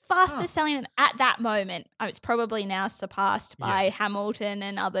 Fastest selling at that moment. It's probably now surpassed by Hamilton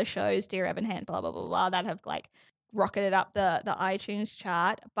and other shows, Dear Evan Hansen, blah, blah, blah, blah, that have like rocketed up the iTunes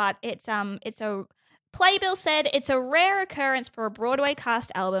chart. But it's a Playbill said it's a rare occurrence for a Broadway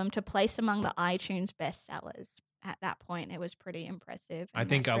cast album to place among the iTunes bestsellers. At that point, it was pretty impressive. I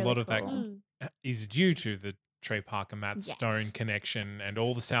think a lot of that is due to the Trey Parker, Matt Stone connection and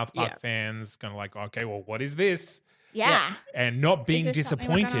all the South Park fans kind of like, okay, well, what is this? Yeah. And not being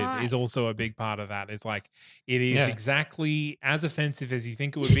disappointed like? is also a big part of that. It's like, it is exactly as offensive as you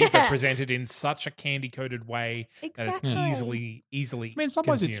think it would be, but presented in such a candy-coated way that it's easily I mean, in some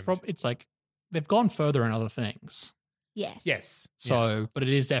ways it's like they've gone further in other things. Yes. So, but it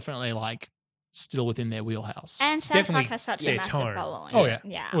is definitely like still within their wheelhouse. And South Park has such a massive following. Oh, yeah.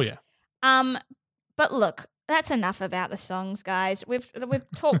 Yeah. Oh, yeah. But look, that's enough about the songs, guys. We've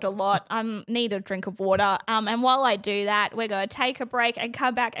talked a lot. I need a drink of water. And while I do that, we're going to take a break and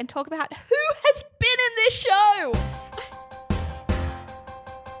come back and talk about who has been in this show.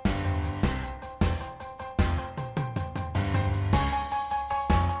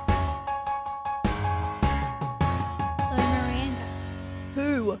 So, Miranda,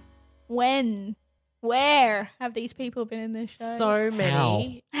 who, when, where have these people been in this show? So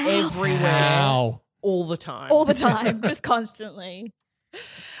many. everywhere, all the time. All the time, just constantly.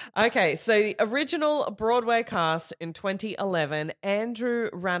 Okay, so the original Broadway cast in 2011, Andrew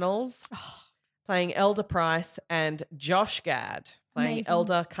Rannells playing Elder Price and Josh Gad playing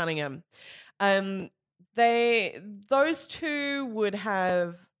Elder Cunningham. Those two would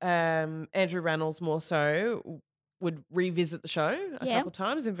have Andrew Rannells more so would revisit the show a couple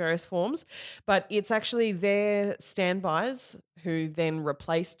times in various forms, but it's actually their standbys who then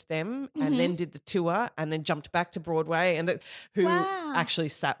replaced them and then did the tour and then jumped back to Broadway and who actually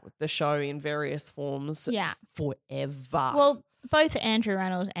sat with the show in various forms forever. Well, both Andrew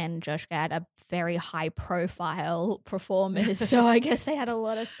Rannells and Josh Gad are very high-profile performers, so I guess they had a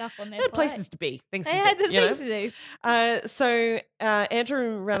lot of stuff on their plate. Places to be, things to do. They had things to do. So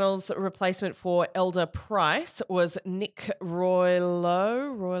Andrew Rannells' replacement for Elder Price was Nick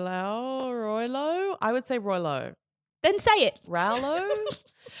Roylo. I would say Roylo. Then say it. Rowlo?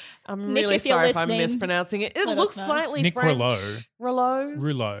 I'm Nick, really if you're sorry if I'm listening, mispronouncing it. It let looks us know. slightly Nick French. Rouleau.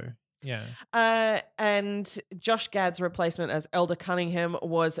 Rouleau. Yeah. And Josh Gad's replacement as Elder Cunningham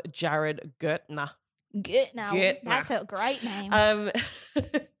was Jared Gertner. Gertner. That's a great name.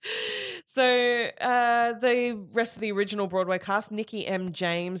 So the rest of the original Broadway cast, Nikki M.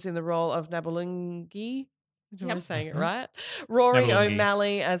 James in the role of Nabulungi. Am I saying it right? Rory Nabulungi.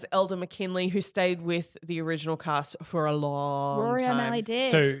 O'Malley as Elder McKinley, who stayed with the original cast for a long Rory time. O'Malley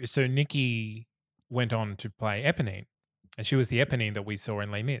did. So Nikki went on to play Eponine, and she was the Eponine that we saw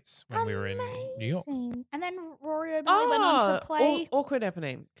in Les Mis when we were in New York. And then Rory O'Malley went on to play. Awkward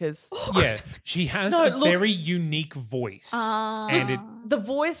Eponine, because Yeah, she has very unique voice, and the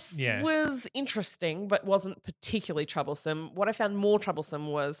voice Yeah. was interesting, but wasn't particularly troublesome. What I found more troublesome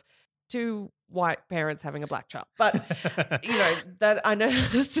was two white parents having a black child. But, that I know.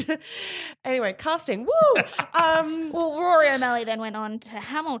 Anyway, casting. Woo! Well, Rory O'Malley then went on to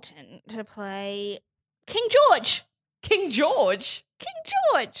Hamilton to play King George. King George? King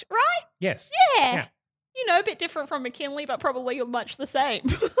George, right? yes, Yeah. A bit different from McKinley, but probably much the same.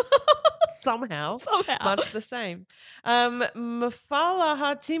 Somehow. Somehow. Much the same. Mafala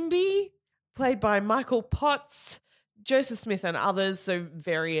Hatimbi, played by Michael Potts, Joseph Smith and others, so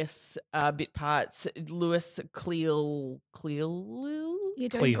various bit parts. Lewis Cleel. You're doing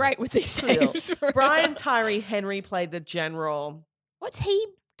Cleo. great with these Cleo. names. Brian Tyree Henry played the general. What's he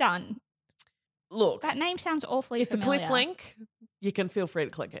done? Look, That name sounds awfully it's familiar. a click link. You can feel free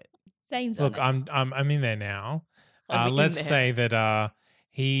to click it. Zane's on Look, it. I'm in there now. I'm in Let's there. say that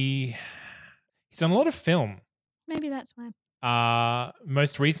he's done a lot of film. Maybe that's why.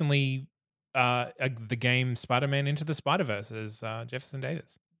 Most recently, the game Spider-Man Into the Spider-Verse as Jefferson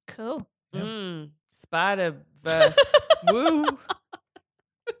Davis. Cool. Yep. Spider-Verse. Woo.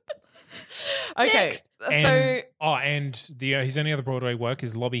 Okay, Next. And his only other Broadway work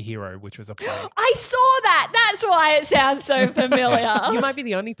is Lobby Hero, which was a play. I saw that. That's why it sounds so familiar. you might be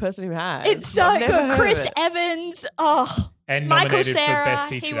the only person who has. It's so I've never good. heard Chris of it. Evans. And Michael nominated Cera. for Best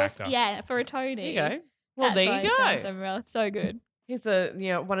he Featured was- Actor. Yeah, for a Tony. There you go. Well, That's there why you it sounds go. so familiar. So good. He's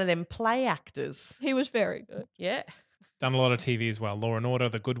one of them play actors. He was very good. Yeah. Done a lot of TV as well. Law and Order,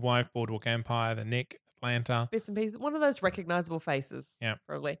 The Good Wife, Boardwalk Empire, The Nick, Atlanta. Bits and pieces. One of those recognizable faces. Yeah.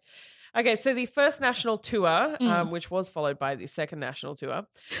 Probably. Okay, so the first national tour, which was followed by the second national tour,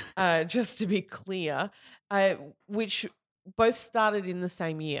 just to be clear, which both started in the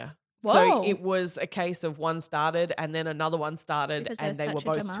same year. Whoa. So it was a case of one started and then another one started Because and there's they were such a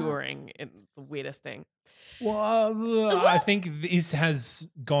both demand. touring. The weirdest thing. Well, I think this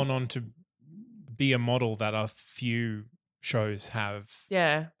has gone on to be a model that a few shows have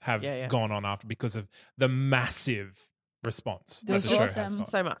Yeah. gone on after because of the massive response that There's the show awesome. has got.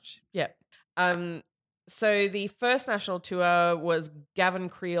 So much. Yeah. So the first national tour was Gavin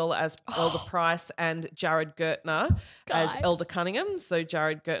Creel as Elder Price and Jared Gertner as Guys. Elder Cunningham. So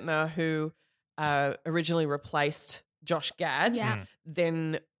Jared Gertner, who originally replaced Josh Gad, Yeah.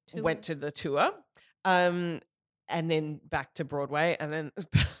 then Tour. went to the tour, and then back to Broadway, and then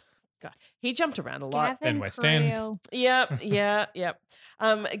God, he jumped around a lot. Gavin And West End. Creel. Yep.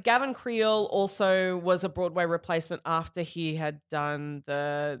 Gavin Creel also was a Broadway replacement after he had done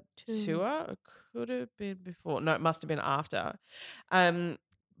the tour. It could have been before. No, it must have been after.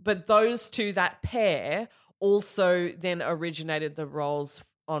 But those two, that pair, also then originated the roles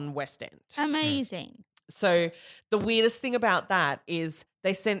on West End. Amazing. So the weirdest thing about that is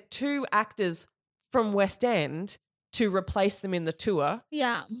they sent two actors from West End to replace them in the tour.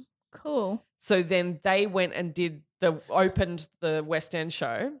 Yeah. Cool. So then they went and opened the West End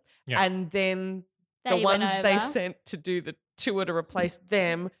show, Yeah. and then They the went ones they over. sent to do the tour to replace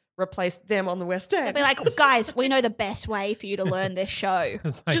them replace them on the West End. They'll be like, guys, we know the best way for you to learn this show.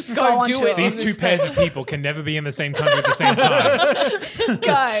 It's like, just go do it. These two pairs of people can never be in the same country at the same time.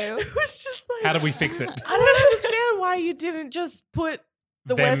 Go. It was just like, How do we fix it? I don't understand why you didn't just put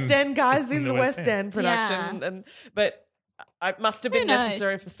the Them West End guys in the West End. End production. But it must have been knows?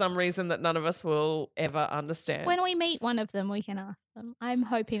 necessary for some reason that none of us will ever understand. When we meet one of them, we can ask them. I'm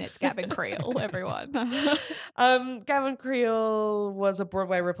hoping it's Gavin Creel, everyone. Gavin Creel was a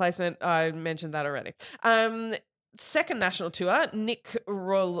Broadway replacement. I mentioned that already. Second national tour, Nick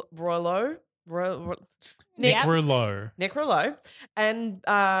Rouleau. Nick Rouleau and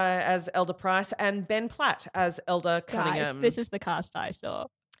as Elder Price, and Ben Platt as Elder Cunningham. Guys, this is the cast I saw.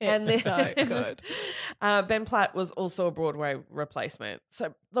 And It's so good. Ben Platt was also a Broadway replacement.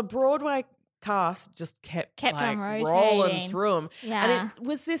 So the Broadway cast just kept on like rotating. rolling through them. Yeah. And it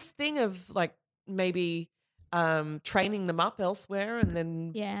was this thing of like maybe training them up elsewhere and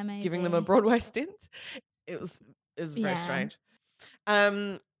then Maybe. giving them a Broadway stint. It was very Yeah. strange.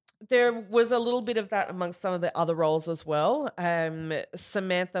 There was a little bit of that amongst some of the other roles as well.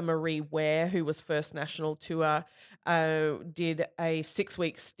 Samantha Marie Ware, who was first national tour, did a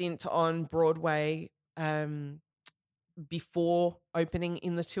 6-week stint on Broadway before opening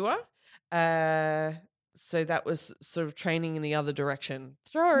in the tour. So that was sort of training in the other direction.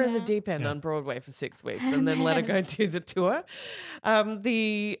 Throw her in the deep end on Broadway for 6 weeks and then let her go do the tour.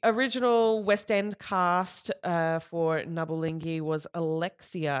 The original West End cast for Nabulingi was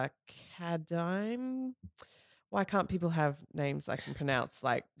Alexia Kadime. Why can't people have names I can pronounce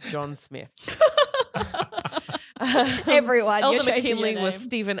like John Smith? Everyone. Elder you're changing McKinley your was name.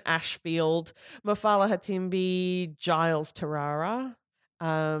 Stephen Ashfield, Mafala Hatimbi, Giles Tarara,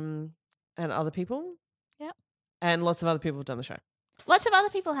 and other people. Yep. And lots of other people have done the show. Lots of other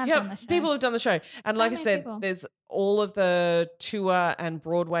people have done the show. People have done the show. And So like I many said, people. there's all of the tour and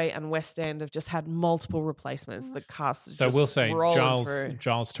Broadway and West End have just had multiple replacements. The cast is So just we'll say rolling through.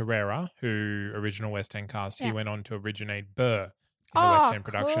 Giles Terrera, who original West End cast, he went on to originate Burr in the Oh, West End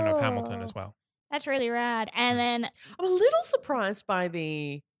production of Hamilton cool. as well. That's really rad. And then I'm a little surprised by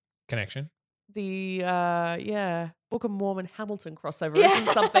the Connection. Book of Mormon Hamilton crossover isn't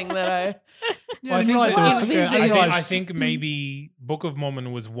something that I Yeah, I didn't realize there was. I think maybe Book of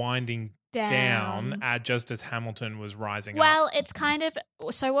Mormon was winding down just as Hamilton was rising well, up. it's kind of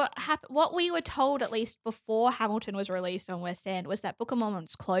so what we were told, at least before Hamilton was released on West End, was that Book of Mormon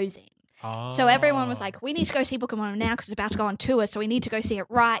was closing. So everyone was like, we need to go see Book of Mormon now because it's about to go on tour, so we need to go see it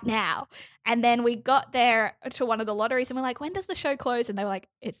right now. And then we got there to one of the lotteries and we're like, when does the show close? And they were like,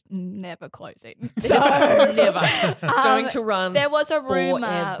 it's never closing. So never. It's going to run. There was a rumor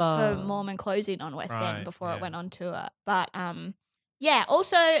forever. for Mormon closing on West Right, End before yeah. it went on tour. But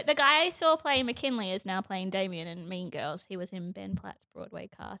also the guy I saw playing McKinley is now playing Damien in Mean Girls. He was in Ben Platt's Broadway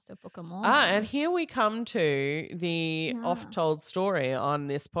cast of Book of Mormon. And here we come to the oft-told story on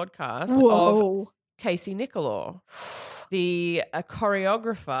this podcast of Whoa. Casey Nicholaw, the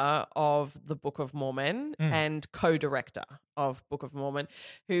choreographer of the Book of Mormon and co-director of Book of Mormon,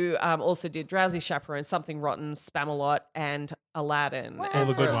 who also did Drowsy Chaperone, Something Rotten, Spamalot, and Aladdin. Wow. All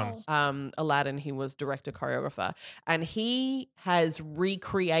the good for, ones. Aladdin, he was director choreographer, and he has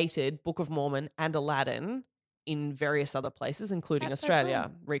recreated Book of Mormon and Aladdin in various other places, including That's so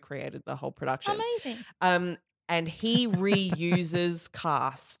Australia. Recreated the whole production. Amazing. And he reuses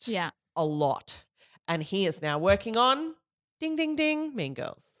cast Yeah. a lot. And he is now working on ding, ding, ding, Mean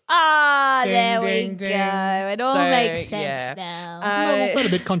Girls. Ah, Ding, there ding, we ding. go. It all So, makes sense yeah. now. Wasn't that a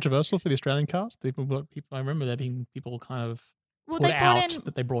bit controversial for the Australian cast? People, I remember that people kind of Well, put they brought out in-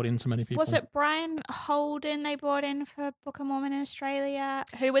 that they brought in so many people. Was it Brian Holden they brought in for Book of Mormon in Australia,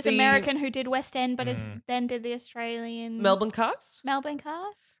 who was The- American, who did West End, but then did the Australian Melbourne cast? Melbourne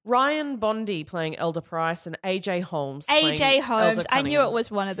cast? Ryan Bondi playing Elder Price and AJ Holmes playing AJ Holmes. Elder I knew Cunningham. it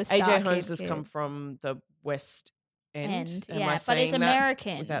was one of the Star AJ Holmes Kids has come from the West End. Am I yeah, but he's saying that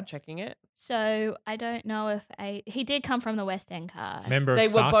American. without checking it. So I don't know if he did come from the West End cast. Member of They were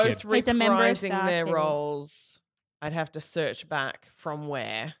Star both Kid. He's a member of reprising Star their Kid. roles. I'd have to search back from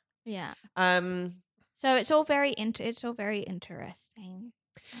where. Yeah. Um, So it's all very interesting.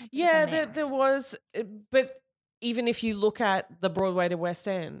 yeah, The there mix. was, but even if you look at the Broadway to West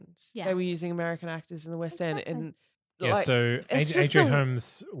End, Yeah. they were using American actors in the West End, Exactly. and Yeah, like, so it's just AJ a-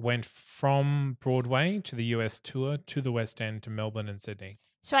 Holmes went from Broadway to the US tour to the West End to Melbourne and Sydney.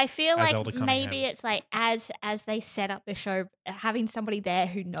 So I feel As like Elder maybe Cunningham. it's like as they set up the show, having somebody there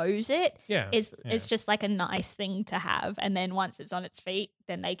who knows it Yeah, is yeah. it's just like a nice thing to have. And then once it's on its feet,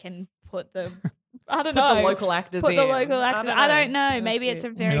 then they can put the I don't Put know. the local actors Put in. the local actors. I don't know. That's Maybe it. it's a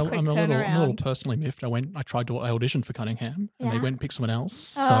very quick I'm a turnaround. little personally miffed. I tried to audition for Cunningham, and they Yeah. went and picked someone else.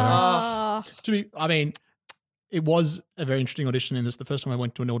 So Oh. it was a very interesting audition. In this, the first time I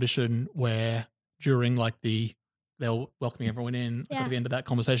went to an audition where during like they were welcoming everyone in. I got Yeah. to the end of that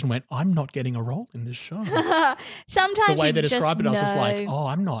conversation, went, I'm not getting a role in this show. Sometimes The way you they just described it, I was just like, know. oh,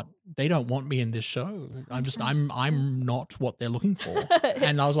 I'm not. They don't want me in this show. I'm not what they're looking for.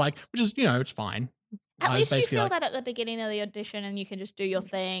 And I was like, which is, it's fine. At I was least you basically feel like, that at the beginning of the audition, and you can just do your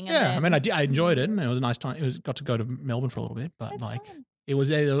thing. And yeah, then, I mean, I enjoyed it, and it was a nice time. Got to go to Melbourne for a little bit, but That's like fun. it was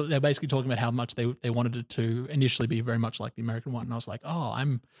they're basically talking about how much they wanted it to initially be very much like the American one, and I was like, oh,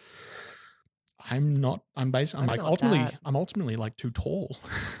 I'm not. I'm like not that. ultimately like too tall.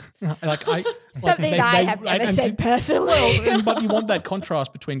 like I Something I have never said personally. Well, but you want that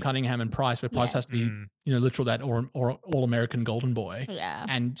contrast between Cunningham and Price, where Price Yeah. has to be literal that or all American golden boy, Yeah.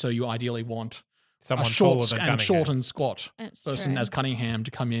 and so you ideally want Someone a taller than Cunningham. short and squat It's person true. as Cunningham to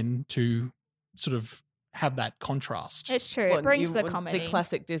come in to sort of have that contrast. It's true. What, It brings you the want comedy. The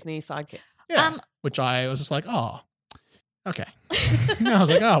classic Disney sidekick. Yeah, which I was just like, oh, okay. And I was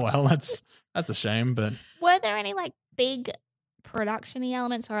like, oh well, that's a shame, but Were there any like big production-y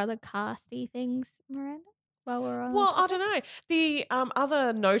elements or other casty things, Miranda? While we're on Well, the I don't know. The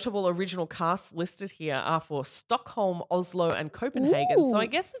other notable original casts listed here are for Stockholm, Oslo, and Copenhagen. So I Ooh.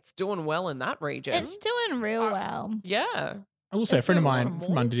 guess it's doing well in that region. It's doing real well. Yeah. I will say a Is friend of there mine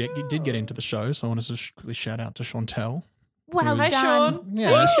more? did get into the show, so I wanted to quickly shout out to Chantel. Well Hey, done. Sean.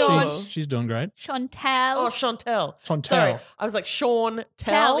 Yeah, Hey, Sean. she's doing great. Chantel. Oh, Chantel. Chantel. Sorry, I was like Sean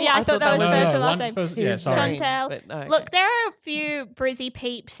Tell. Yeah, I thought that was No, first no, and last one name. first- He yeah, was sorry. green, Chantel. but no, okay. Look, there are a few Brizzy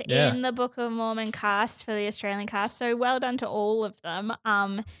peeps Yeah. in the Book of Mormon cast for the Australian cast, so well done to all of them.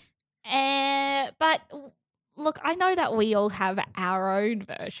 But look, I know that we all have our own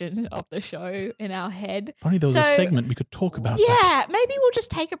version of the show in our head. Funny, there was a So- segment we could talk about. Yeah, that. maybe we'll just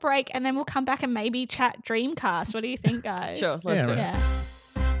take a break and then we'll come back and maybe chat Dreamcast. What do you think, guys? Sure, let's Yeah, do it. right. Yeah.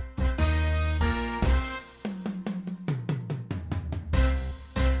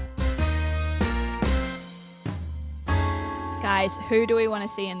 Guys, who do we want to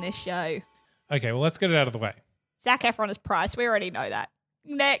see in this show? Okay, well, let's get it out of the way. Zac Efron as Price. We already know that.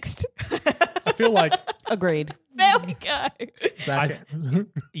 Next. I feel like Agreed. There we go. Zach,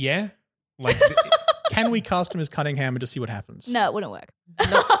 Yeah? Like, can we cast him as Cunningham and just see what happens? No, it wouldn't work.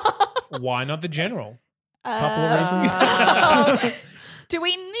 why not the general? Couple of reasons. Do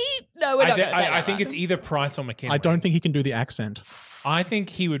we need? No, we're not going to say I that think one. it's either Price or McKinley. I don't think he can do the accent. I think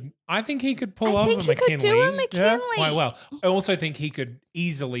he would. I think he could pull I off think a he McKinley. could do a McKinley. Quite well. I also think he could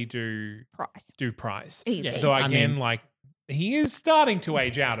easily do Price. Price. Easy. Though I again, mean- like he is starting to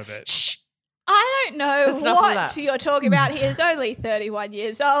age out of it. Shh. I don't know There's enough of what that. you're talking about. He is only 31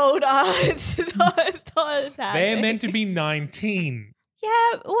 years old. It's not as They're meant to be 19.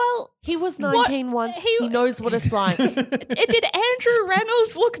 Yeah, well, He was What? 19 once. He- He knows what it's like. did Andrew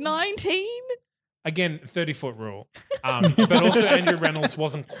Reynolds look 19? Again, 30-foot rule. But also Andrew Reynolds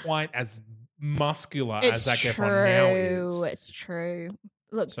wasn't quite as muscular as Zac Efron now is. It's true.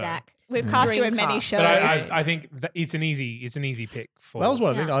 Look, So- Zach, we've cast you in many Dreamcast. shows. But I think that it's an easy pick for. That was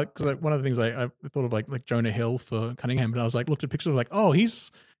one of the Yeah. things. Because one of the things I thought of like Jonah Hill for Cunningham, but I was like looked at pictures of like, oh,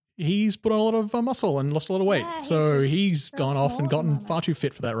 he's put on a lot of muscle and lost a lot of weight, Yeah, so he's so gone off and gotten normal. far too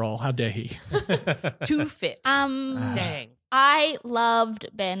fit for that role. How dare he? Too fit. Dang. I loved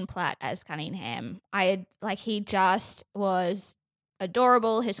Ben Platt as Cunningham. He just was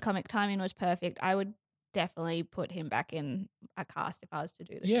adorable. His comic timing was perfect. I would definitely put him back in a cast if I was to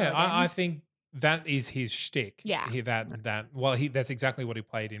do the show Yeah, again. I think that is his shtick. Yeah. That's exactly what he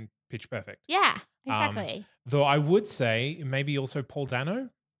played in Pitch Perfect. Yeah, exactly. Though I would say maybe also Paul Dano,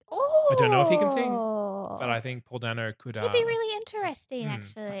 Oh, I don't know if he can sing, but I think Paul Dano could. it'd be really interesting, hmm.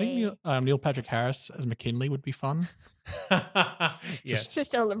 actually. I think Neil Patrick Harris as McKinley would be fun. yes. It's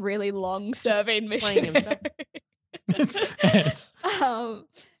just a really long serving playing mission. himself. it's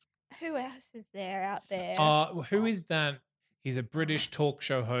Who else is there out there? Who is that? He's a British talk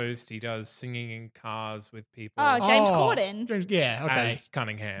show host. He does singing in cars with people. Oh, James Corden. Yeah. Okay. As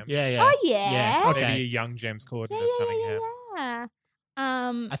Cunningham. Yeah. Yeah. Oh, yeah. Yeah. Maybe a Okay. young James Corden Yeah, as yeah, Cunningham. yeah.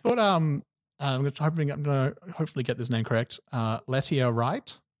 I thought I'm going to hopefully get this name correct. Letia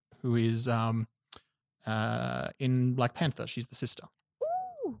Wright, who is in Black Panther. She's the sister.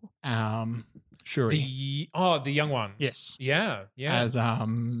 Ooh. Shuri. The young one. Yes. Yeah. Yeah. As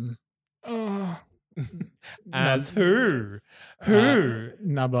As who? Who?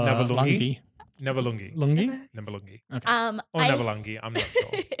 Nabalungi. Nabalungi. Lungi? Nabalungi. I- Or Nabalungi. I'm not sure.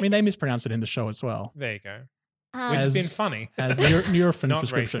 I mean, they mispronounce it in the show as well. There you go. Which has been funny. As Nurofen Not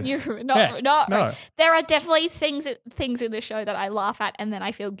prescription. No. There are definitely things in the show that I laugh at and then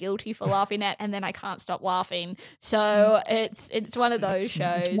I feel guilty for laughing at and then I can't stop laughing. So it's one of those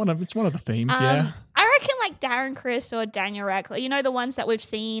shows. It's one of the themes, yeah. I reckon like Darren Criss or Daniel Radcliffe, the ones that we've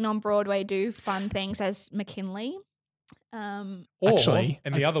seen on Broadway do fun things as McKinley. Actually,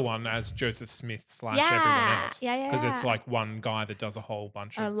 and the other one as Joseph Smith / everyone else. Yeah. Because it's like one guy that does a whole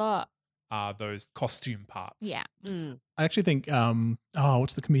bunch of a lot. Those costume parts. Yeah. I actually think,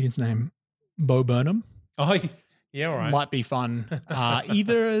 what's the comedian's name? Bo Burnham. Oh, yeah, all right. Might be fun.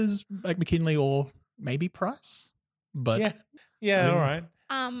 Either as like McKinley or maybe Price. But yeah, all right.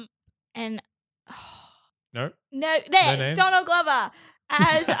 And no, Donald Glover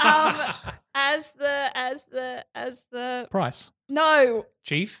as the Price. No.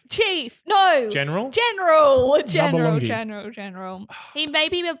 Chief. No. General. He may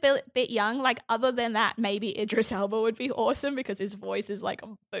be a bit young. Like other than that, maybe Idris Elba would be awesome because his voice is like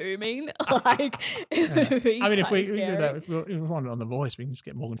booming. Like, if we do that, if we want it on The Voice, we can just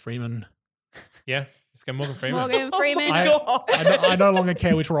get Morgan Freeman. Yeah, let's get Morgan Freeman. I no longer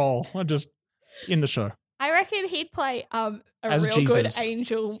care which role. I'm just in the show. I reckon he'd play as real Jesus. good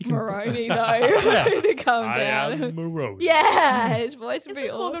Angel Maroney though. To come down. I am Maroney. Yeah, his voice would be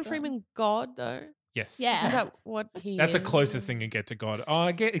awesome. Morgan Freeman God though? Yes. Yeah. Is that what he That's is? the closest thing you get to God. Oh,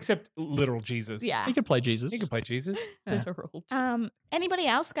 I get except literal Jesus. Yeah. He could play Jesus. He could play Jesus. Yeah. Anybody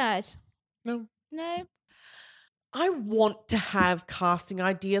else, guys? No. I want to have casting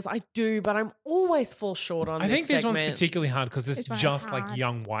ideas. I do, but I'm always fall short on I this think this segment. one's particularly hard because it's This one's just hard. like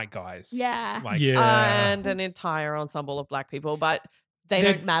young white guys. Yeah. Like, And an entire ensemble of black people, but they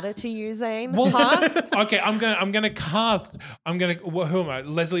They're- don't matter to you, Zane. Well, huh? okay, I'm gonna cast. Who am I?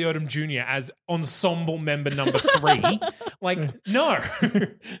 Leslie Odom Jr. as ensemble member number 3. Like, no.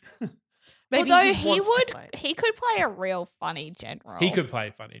 Maybe Although he could play a real funny general. He could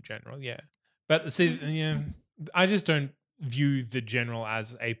play funny general, yeah. But see, I just don't view the general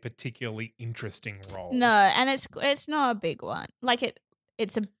as a particularly interesting role. No, and it's not a big one. Like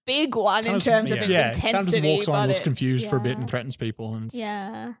it's a big one in Kind of- terms of its Kind intensity. of just walks on, but looks it's- confused for a bit, yeah. and threatens people, and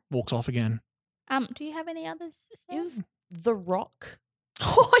walks off again. Do you have any others? Is The Rock?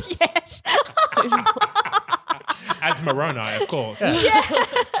 Oh yes. As Moroni, of course. Yeah.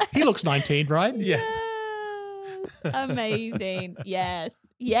 He looks 19, right? Yeah. Amazing. Yes.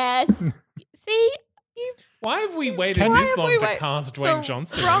 See, Why have we waited Why this have long we to wait- cast Dwayne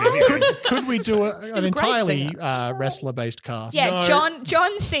Johnson? wrong- Anyway? Could we do an He's a great entirely singer. wrestler-based cast? yeah, No.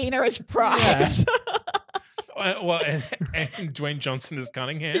 John Cena as Price. And Dwayne Johnson as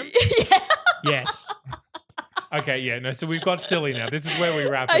Cunningham? Yes. Okay, yeah, no, so we've got silly now. This is where we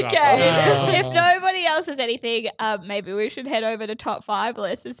wrap it Okay. up. If nobody else has anything, maybe we should head over to top 5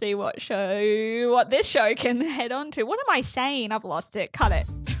 list to see what this show can head on to. What am I saying? I've lost it. Cut it.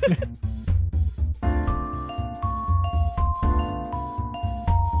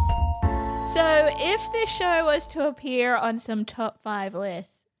 So, if this show was to appear on some top 5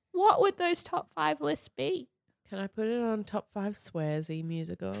 lists, what would those top 5 lists be? Can I put it on top 5 swearsy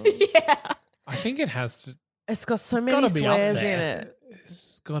musical? Yeah. I think it has to. It's got so It's many gotta be up swears in there. it.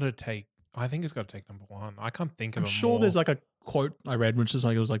 It's got to take. I think it's got to take number 1. I can't think of I'm a sure more. there's like a quote I read which is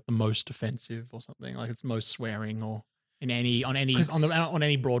like it was like the most offensive or something, like it's most swearing or on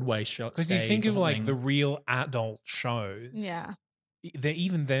any Broadway show. Because you think of like the real adult shows. Yeah.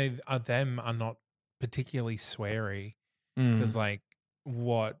 Them are not particularly sweary. Mm. Because like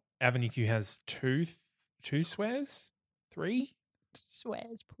what Avenue Q has two swears, 3.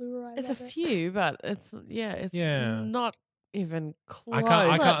 Swears, plural. It's a few, but it's not even close. I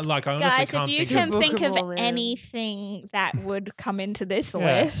honestly Guys, if can't you think can of. think of Bookable, man. anything that would come into this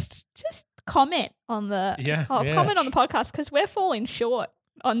Yeah. list, just comment on the Yeah. comment on the podcast because we're falling short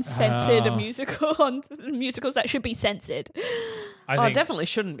on censored Ah. musicals that should be censored. I Oh, think, definitely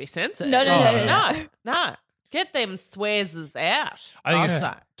shouldn't be censored. No. No. Get them swearses out. I think Also,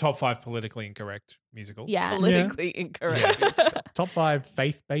 it's top 5 politically incorrect musicals. Yeah. politically incorrect. Top 5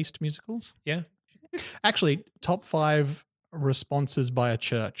 faith-based musicals. Yeah. Actually, top 5 responses by a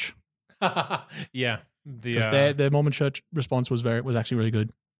church, Yeah. The because their Mormon church response was actually really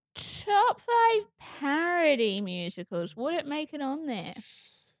good. Top 5 parody musicals. Would it make it on there?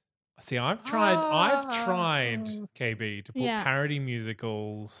 See, I've tried KB to put Yeah. parody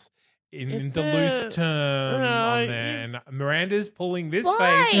musicals in Is the it- loose term No, on there, and Miranda's pulling this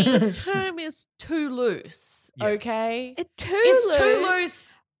Why? face. The term is too loose, Yeah. okay? It's It's too loose.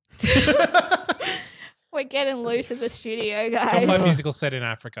 We're getting loose in the studio, Top guys. 5 musicals set in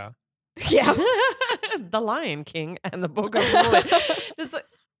Africa. Yeah. The Lion King and the Book of Mormon. There's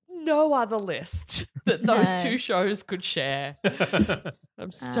no other list that those two shows could share.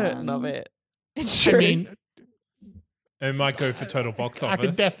 I'm certain of it. It's true. I mean, It might go for total box office. I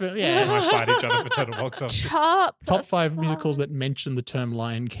could definitely, They might fight each other for total box office. top 5 musicals that mention the term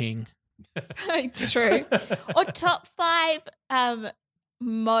Lion King. It's true. Or top 5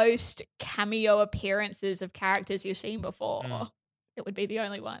 most cameo appearances of characters you've seen before. It would be the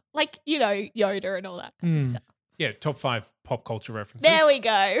only one. Like, Yoda and all that kind of stuff. Yeah, top 5 pop culture references. There we go.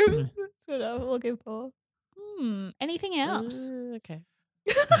 That's what I'm looking for. Anything else? Okay.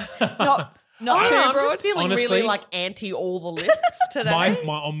 Not I too don't know, I'm broad. just feeling Honestly, really like anti all the lists today.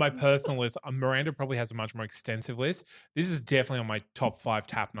 on my personal list, Miranda probably has a much more extensive list. This is definitely on my top 5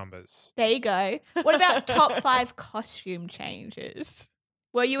 tap numbers. There you go. What about top 5 costume changes?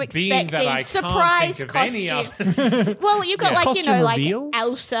 Were you Being expecting that I surprise can't think of any costume? Well, you got Costume like reveals?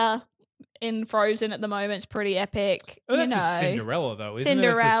 Elsa in Frozen at the moment. It's pretty epic. Oh, that's a Cinderella, though, isn't it?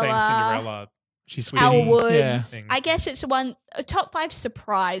 Cinderella. It's the same Cinderella. She's Switching Elwood. Yeah. thing. I guess it's a top 5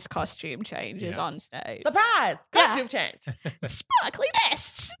 surprise costume changes on stage. Surprise! Costume change. Sparkly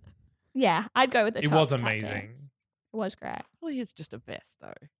vests. Yeah, I'd go with the It top was tap amazing. there. It was great. Well, he's just a vest,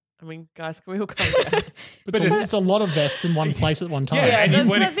 though. I mean, guys, can we all come down? But it's a lot of vests in one place at one time. Yeah, and you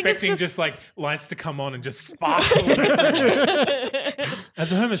weren't I think it's expecting just like lights to come on and just sparkle.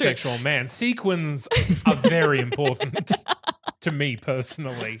 As a homosexual man, sequins are very important to me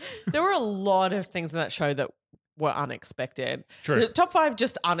personally. There were a lot of things in that show that were unexpected. True. The top 5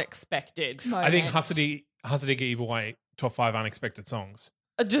 just unexpected. I think Moments. Hasadiga Evil Way, top 5 unexpected songs.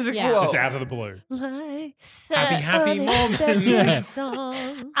 Just, Yeah. whoa. Just out of the blue. Like Happy unexpected Yeah.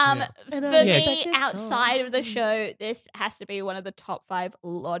 songs. For An me, unexpected outside song. of the show, this has to be one of the top 5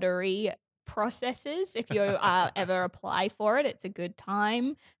 lottery processes. If you ever apply for it, it's a good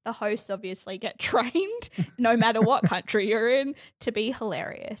time. The hosts obviously get trained, no matter what country you're in, to be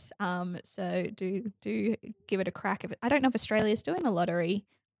hilarious. So do give it a crack. I don't know if Australia's doing the lottery.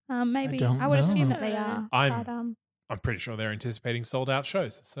 Maybe don't I would assume know. that they are. I'm- but, I'm pretty sure they're anticipating sold out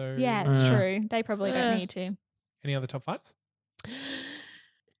shows. So yeah, it's Yeah. true. They probably don't need to. Any other top 5s?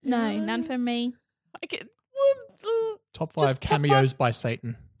 No, none for me. I get, Top 5 Just top cameos by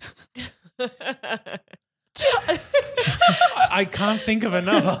Satan. I can't think of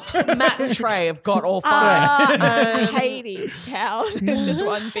another. Matt and Trey have got all 5. Hades Town. It's just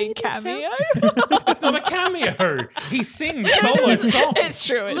one big cameo. It's not a cameo. He sings solo songs. It's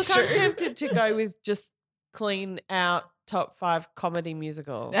true. It's Look, true. I'm tempted to go with just clean out top 5 comedy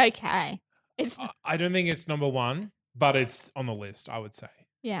musical. Okay. It's I don't think it's number 1, but it's on the list, I would say.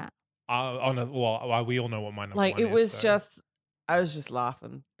 yeah. We all know what my number Like, 1 it is. was so. just, I was just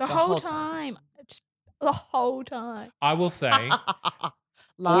laughing. The whole time. Just the whole time. I will say,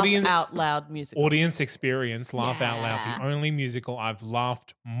 Laugh Audience- out loud musical. audience experience, laugh out loud. Yeah. The only musical I've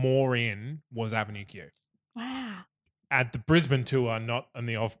laughed more in was Avenue Q. Wow. At the Brisbane tour, not on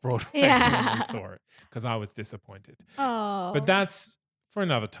the off-Broadway Yeah. when we saw it, because I was disappointed. Oh. But that's for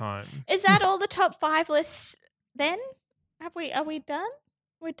another time. Is that all the top 5 lists then? Are we done?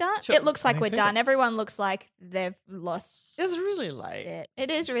 We're done? Sure. It looks like I we're think so. done. Everyone looks like they've lost. It's really late. it. It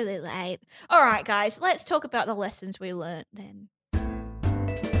is really late. All right, guys, let's talk about the lessons we learnt then.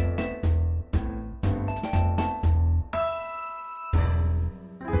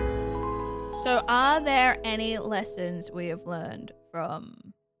 So, are there any lessons we have learned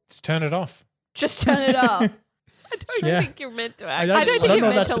from? Let's turn it off. Just turn it off. I don't Yeah. think you're meant to I act. don't- I don't think know you're if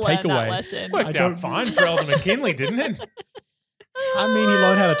meant that's to the learn that takeaway. lesson. Worked out don't- fine for Elder McKinley, didn't it? I mean, he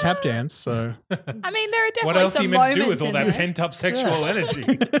learned how to tap dance, so. I mean, there are definitely What else are some you meant to do moments with all in that there. pent-up sexual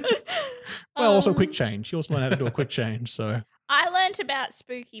energy? Well, also quick change. He also learned how to do a quick change, so. I learnt about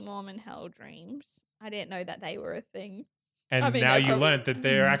spooky Mormon hell dreams. I didn't know that they were a thing. And I mean, now they're you probably- learnt that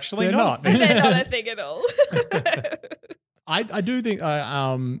they're actually They're not. not. They're not a thing at all. I do think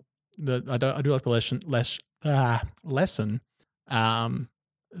that I do like the lesson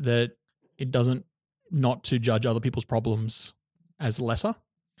that it doesn't not to judge other people's problems as lesser.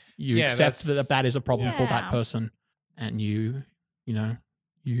 You Yeah, accept that's- that is a problem for that Yeah. person, and you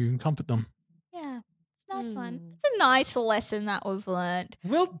comfort them. Yeah, it's a nice one. It's a nice lesson that we've learnt.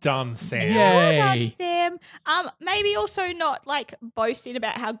 Well done, Sam. Yeah. Well done, Yay. Sam. Maybe also not like boasting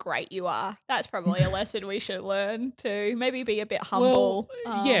about how great you are. That's probably a lesson we should learn too. Maybe be a bit humble.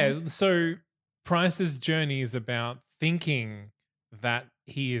 Yeah. So Price's journey is about thinking that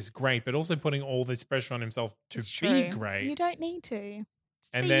he is great, but also putting all this pressure on himself to it's be true. great. You don't need to. Just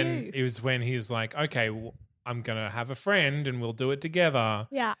And be then you. it was when he was like, okay, I'm going to have a friend and we'll do it together.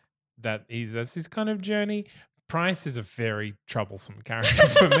 Yeah. That's his kind of journey. Price is a very troublesome character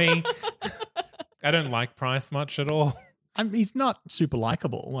for me. I don't like Price much at all. he's not super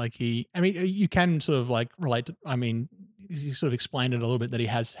likable. Like you can sort of like relate to, you sort of explained it a little bit that he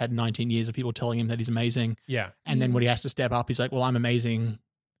has had 19 years of people telling him that he's amazing. Yeah. And then when he has to step up, he's like, well, I'm amazing.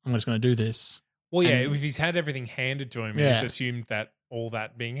 I'm just going to do this. Well, yeah, And- if he's had everything handed to him, Yeah. he's assumed that all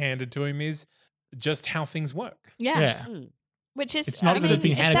that being handed to him is just how things work. Yeah. Mm. Which is, It's not that it's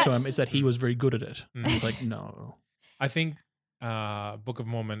being if handed to that's- him, it's that he was very good at it. Mm. It's like, no. I think Book of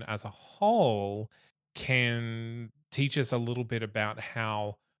Mormon as a whole can teach us a little bit about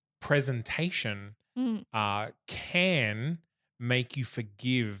how presentation Mm. can make you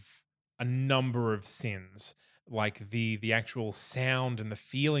forgive a number of sins, like the actual sound and the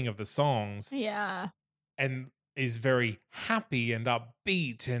feeling of the songs, Yeah. and is very happy and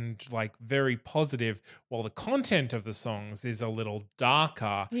upbeat and like very positive, while the content of the songs is a little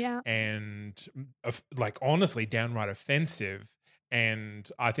darker Yeah. and like honestly downright offensive. And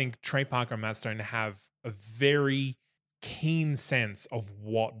I think Trey Parker and Matt Stone have a very keen sense of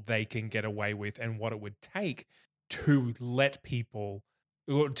what they can get away with and what it would take to let people,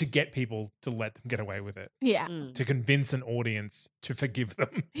 or to get people to let them get away with it, Yeah. Mm. to convince an audience to forgive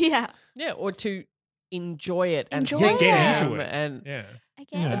them. Yeah. Yeah, or to enjoy it and Enjoy thank Get them into it. and Yeah.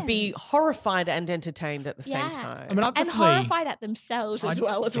 Again. be horrified and entertained at the same Yeah. time. I mean, I've and definitely- horrified at themselves as I-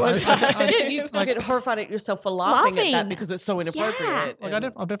 well as I- well. I- Yeah, you Like- get horrified at yourself for laughing at that Laughing. because it's so inappropriate. Like and-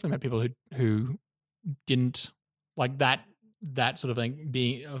 I've definitely met people who didn't like that sort of thing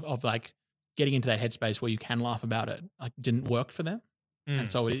being of like getting into that headspace where you can laugh about it, like didn't work for them. Mm. And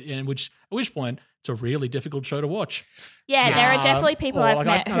so at which point it's a really difficult show to watch. Yeah, there are Yeah. definitely people Or, I've like,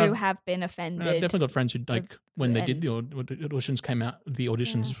 met I- who have been offended. I've definitely got friends who like when they did and- the auditions came out, the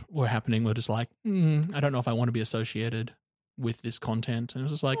auditions were happening, were just like, I don't know if I want to be associated with this content. And it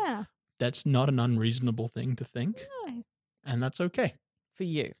was just like, yeah. that's not an unreasonable thing to think. No. And that's okay. for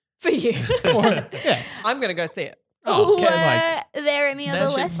you. For you. Or- yes. I'm going to go see it. Oh, okay. Were there any That other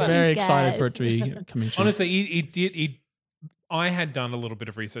shit's lessons, fun. Very excited for it guys? to be coming soon. Honestly, it did. I had done a little bit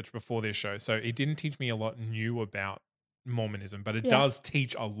of research before this show, so it didn't teach me a lot new about Mormonism, but it Yeah. does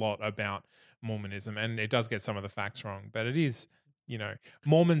teach a lot about Mormonism, and it does get some of the facts wrong. But it is,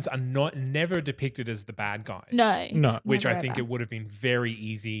 Mormons are never depicted as the bad guys. No. Which never I think ever. it would have been very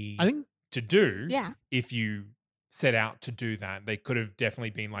easy I think to do Yeah. if you set out to do that. They could have definitely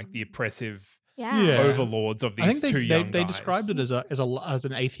been like the oppressive Yeah. Yeah. overlords of I these think two young they guys. described it as as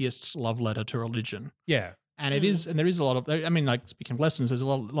an atheist's love letter to religion, Yeah. and it is, and there is a lot of. I mean, like speaking of lessons, there's a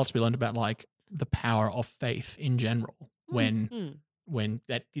lot to be learned about like the power of faith in general. Mm. When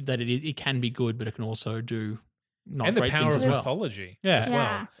it can be good, but it can also do not And the great power things of as well. mythology Yeah. as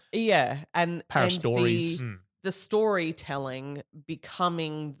well. Yeah, and Power of and stories. The, Mm. the storytelling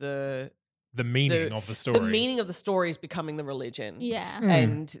becoming the The meaning of the story. The meaning of the story is becoming the religion. Yeah. Mm.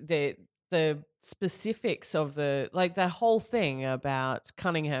 And the specifics of that whole thing about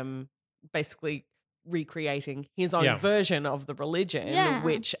Cunningham basically recreating his own Yeah. version of the religion, Yeah.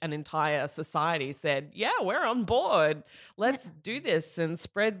 which an entire society said, yeah, we're on board. Let's do this and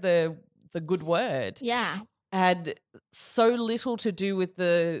spread the good word. Yeah. Had so little to do with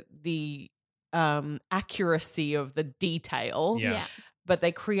the accuracy of the detail. Yeah. But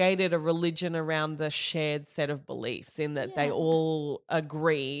they created a religion around the shared set of beliefs in that they Yeah. all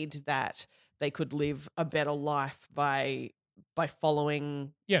agreed that they could live a better life by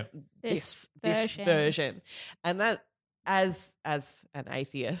following Yeah. this version. And that as an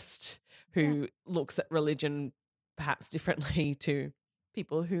atheist who looks at religion perhaps differently to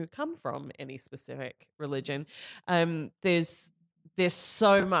people who come from any specific religion, there's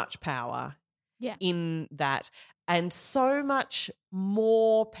so much power Yeah. in that, and so much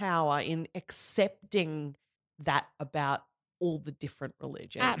more power in accepting that about all the different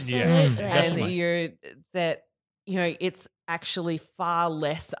religions. Absolutely. Yes, And definitely. it's actually far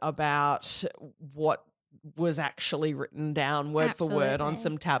less about what was actually written down word for word on Absolutely.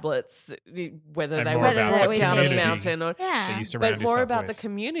 some tablets, whether And they more were about brought the down a community. mountain or That Yeah. you surround but more yourself about with. the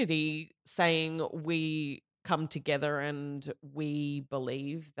community saying we come together and we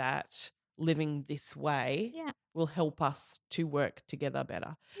believe that living this way Yeah. will help us to work together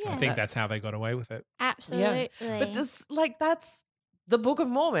better. Yeah. I think that's how they got away with it. Absolutely. But that's the Book of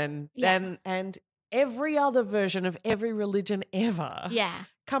Mormon, Yeah. and every other version of every religion ever Yeah.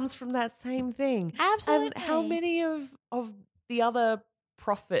 comes from that same thing. Absolutely. And how many of the other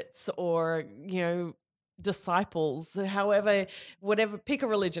prophets or disciples, however, whatever, pick a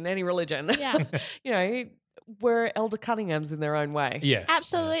religion, any religion, Yeah. were Elder Cunninghams in their own way. Yes.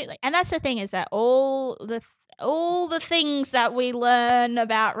 Absolutely. And that's the thing is that all all the things that we learn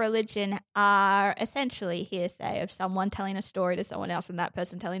about religion are essentially hearsay of someone telling a story to someone else and that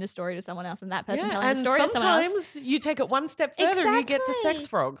person telling a story to someone else and that person telling a story to someone else. Sometimes you take it one step further and you get to sex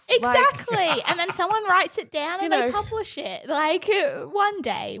frogs. Exactly. And then someone writes it down and they publish it. Like one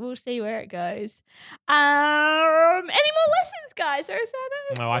day we'll see where it goes. Any more lessons, guys? Or is that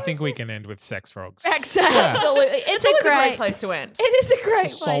it? No, I think we can end with sex frogs. Absolutely. It's always a great place to end. It is a great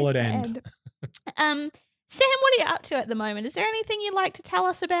It's a solid place end. to end. Sam, what are you up to at the moment? Is there anything you'd like to tell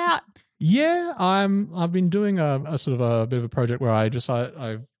us about? Yeah, I've been doing a sort of a bit of a project where I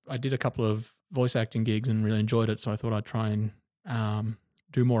did a couple of voice acting gigs and really enjoyed it, so I thought I'd try and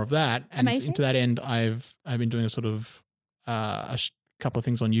do more of that. And Amazing. to that end, I've been doing a sort of couple of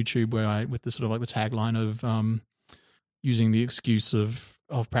things on YouTube where with the sort of like the tagline of using the excuse of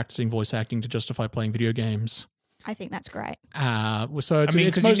practicing voice acting to justify playing video games. I think that's great. So it's,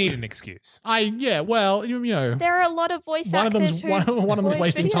 because you need an excuse. Well, you know, there are a lot of voice one actors. one of them's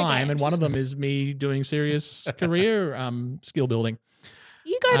wasting time, games. and one of them is me doing serious career skill building.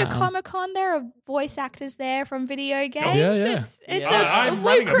 You go to Comic-Con, there are voice actors there from video games. Yeah. It's I'm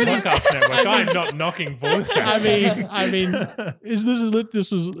running a podcast network. I'm not knocking voice acting. I mean, I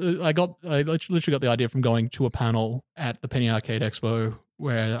literally got the idea from going to a panel at the Penny Arcade Expo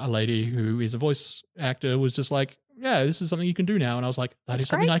where a lady who is a voice actor was just like, "Yeah, this is something you can do now," and I was like, "That is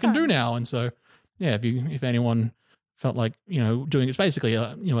something I can do now." And so, yeah, if anyone felt like doing it's basically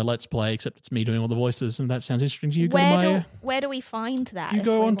a let's play, except it's me doing all the voices, and that sounds interesting to you. Where do we find that? You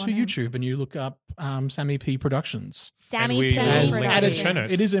go onto YouTube and you look up Sammy P Productions. Sammy Productions.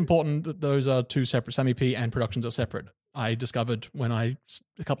 It is important that those are two separate. Sammy P and Productions are separate. I discovered when a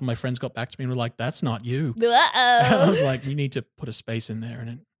couple of my friends got back to me and were like, "That's not you." I was like, "You need to put a space in there," and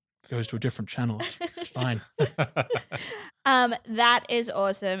it goes to a different channel. It's fine. That is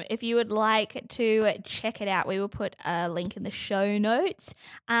awesome. If you would like to check it out, we will put a link in the show notes.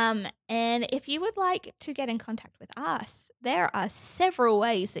 And if you would like to get in contact with us, there are several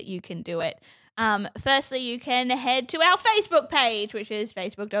ways that you can do it. Firstly, you can head to our Facebook page, which is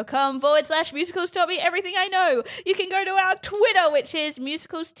facebook.com/musicals taught me everything I know. You can go to our Twitter, which is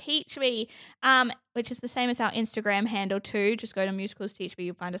musicals teach me, which is the same as our Instagram handle too. Just go to musicals teach me.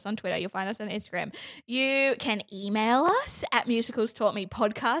 You'll find us on Twitter. You'll find us on Instagram. You can email us at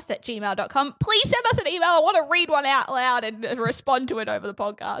musicalstaughtmepodcast@gmail.com. Please send us an email. I want to read one out loud and respond to it over the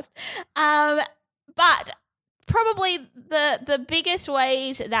podcast. But probably the biggest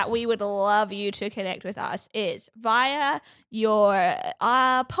ways that we would love you to connect with us is via your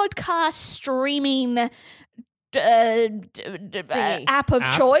podcast streaming app of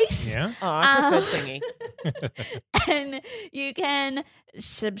choice. Yeah. I prefer thingy. And you can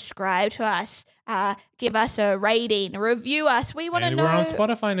subscribe to us, give us a rating, review us. We want to know. And we're on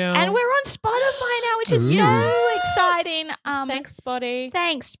Spotify now. Which is so exciting. Thanks, Spotty.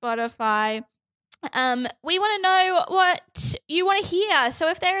 Thanks, Spotify. We want to know what you want to hear. So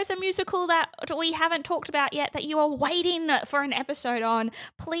if there is a musical that we haven't talked about yet that you are waiting for an episode on,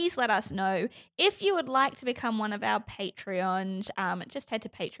 please let us know. If you would like to become one of our Patreons, just head to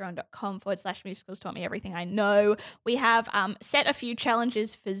patreon.com/musicals taught me everything I know. We have set a few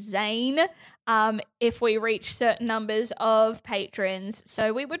challenges for Zane if we reach certain numbers of patrons.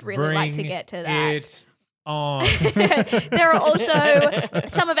 So we would really like to get to that. There are also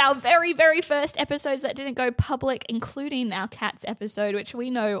some of our very, very first episodes that didn't go public, including our Cats episode, which we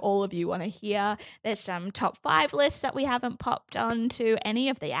know all of you want to hear. There's some top 5 lists that we haven't popped onto any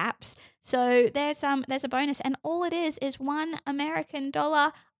of the apps. So there's a bonus, and all it is $1 American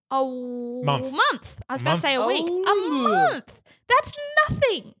a month. I was about to say a week. A month. That's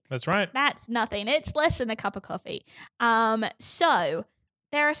nothing. That's right. That's nothing. It's less than a cup of coffee. So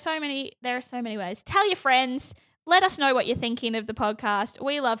There are so many ways. Tell your friends. Let us know what you're thinking of the podcast.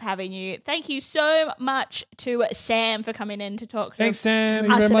 We love having you. Thank you so much to Sam for coming in to talk to us. Thanks, Sam.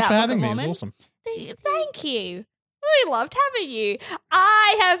 Thank you very much for having me. It was awesome. Thank you. We loved having you.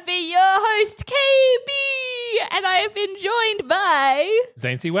 I have been your host, KB, and I have been joined by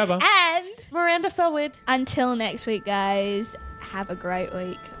Zane C. Weber and Miranda Selwood. Until next week, guys, have a great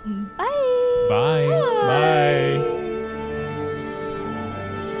week. Bye. Bye. Bye.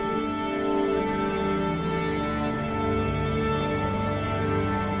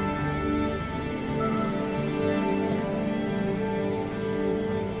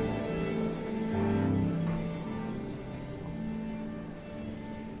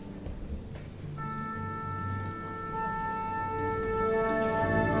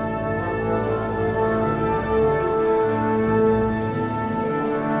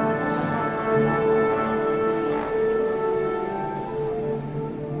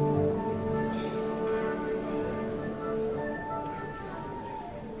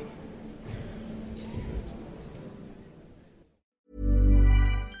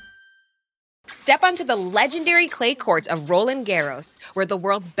 Step onto the legendary clay courts of Roland Garros, where the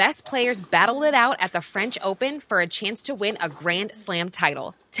world's best players battle it out at the French Open for a chance to win a Grand Slam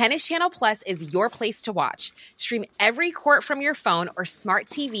title. Tennis Channel Plus is your place to watch. Stream every court from your phone or smart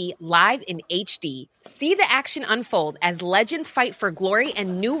TV live in HD. See the action unfold as legends fight for glory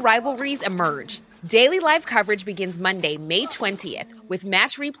and new rivalries emerge. Daily live coverage begins Monday, May 20th, with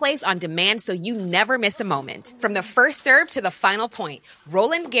match replays on demand so you never miss a moment. From the first serve to the final point,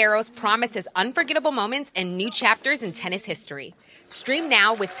 Roland Garros promises unforgettable moments and new chapters in tennis history. Stream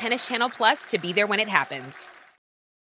now with Tennis Channel Plus to be there when it happens.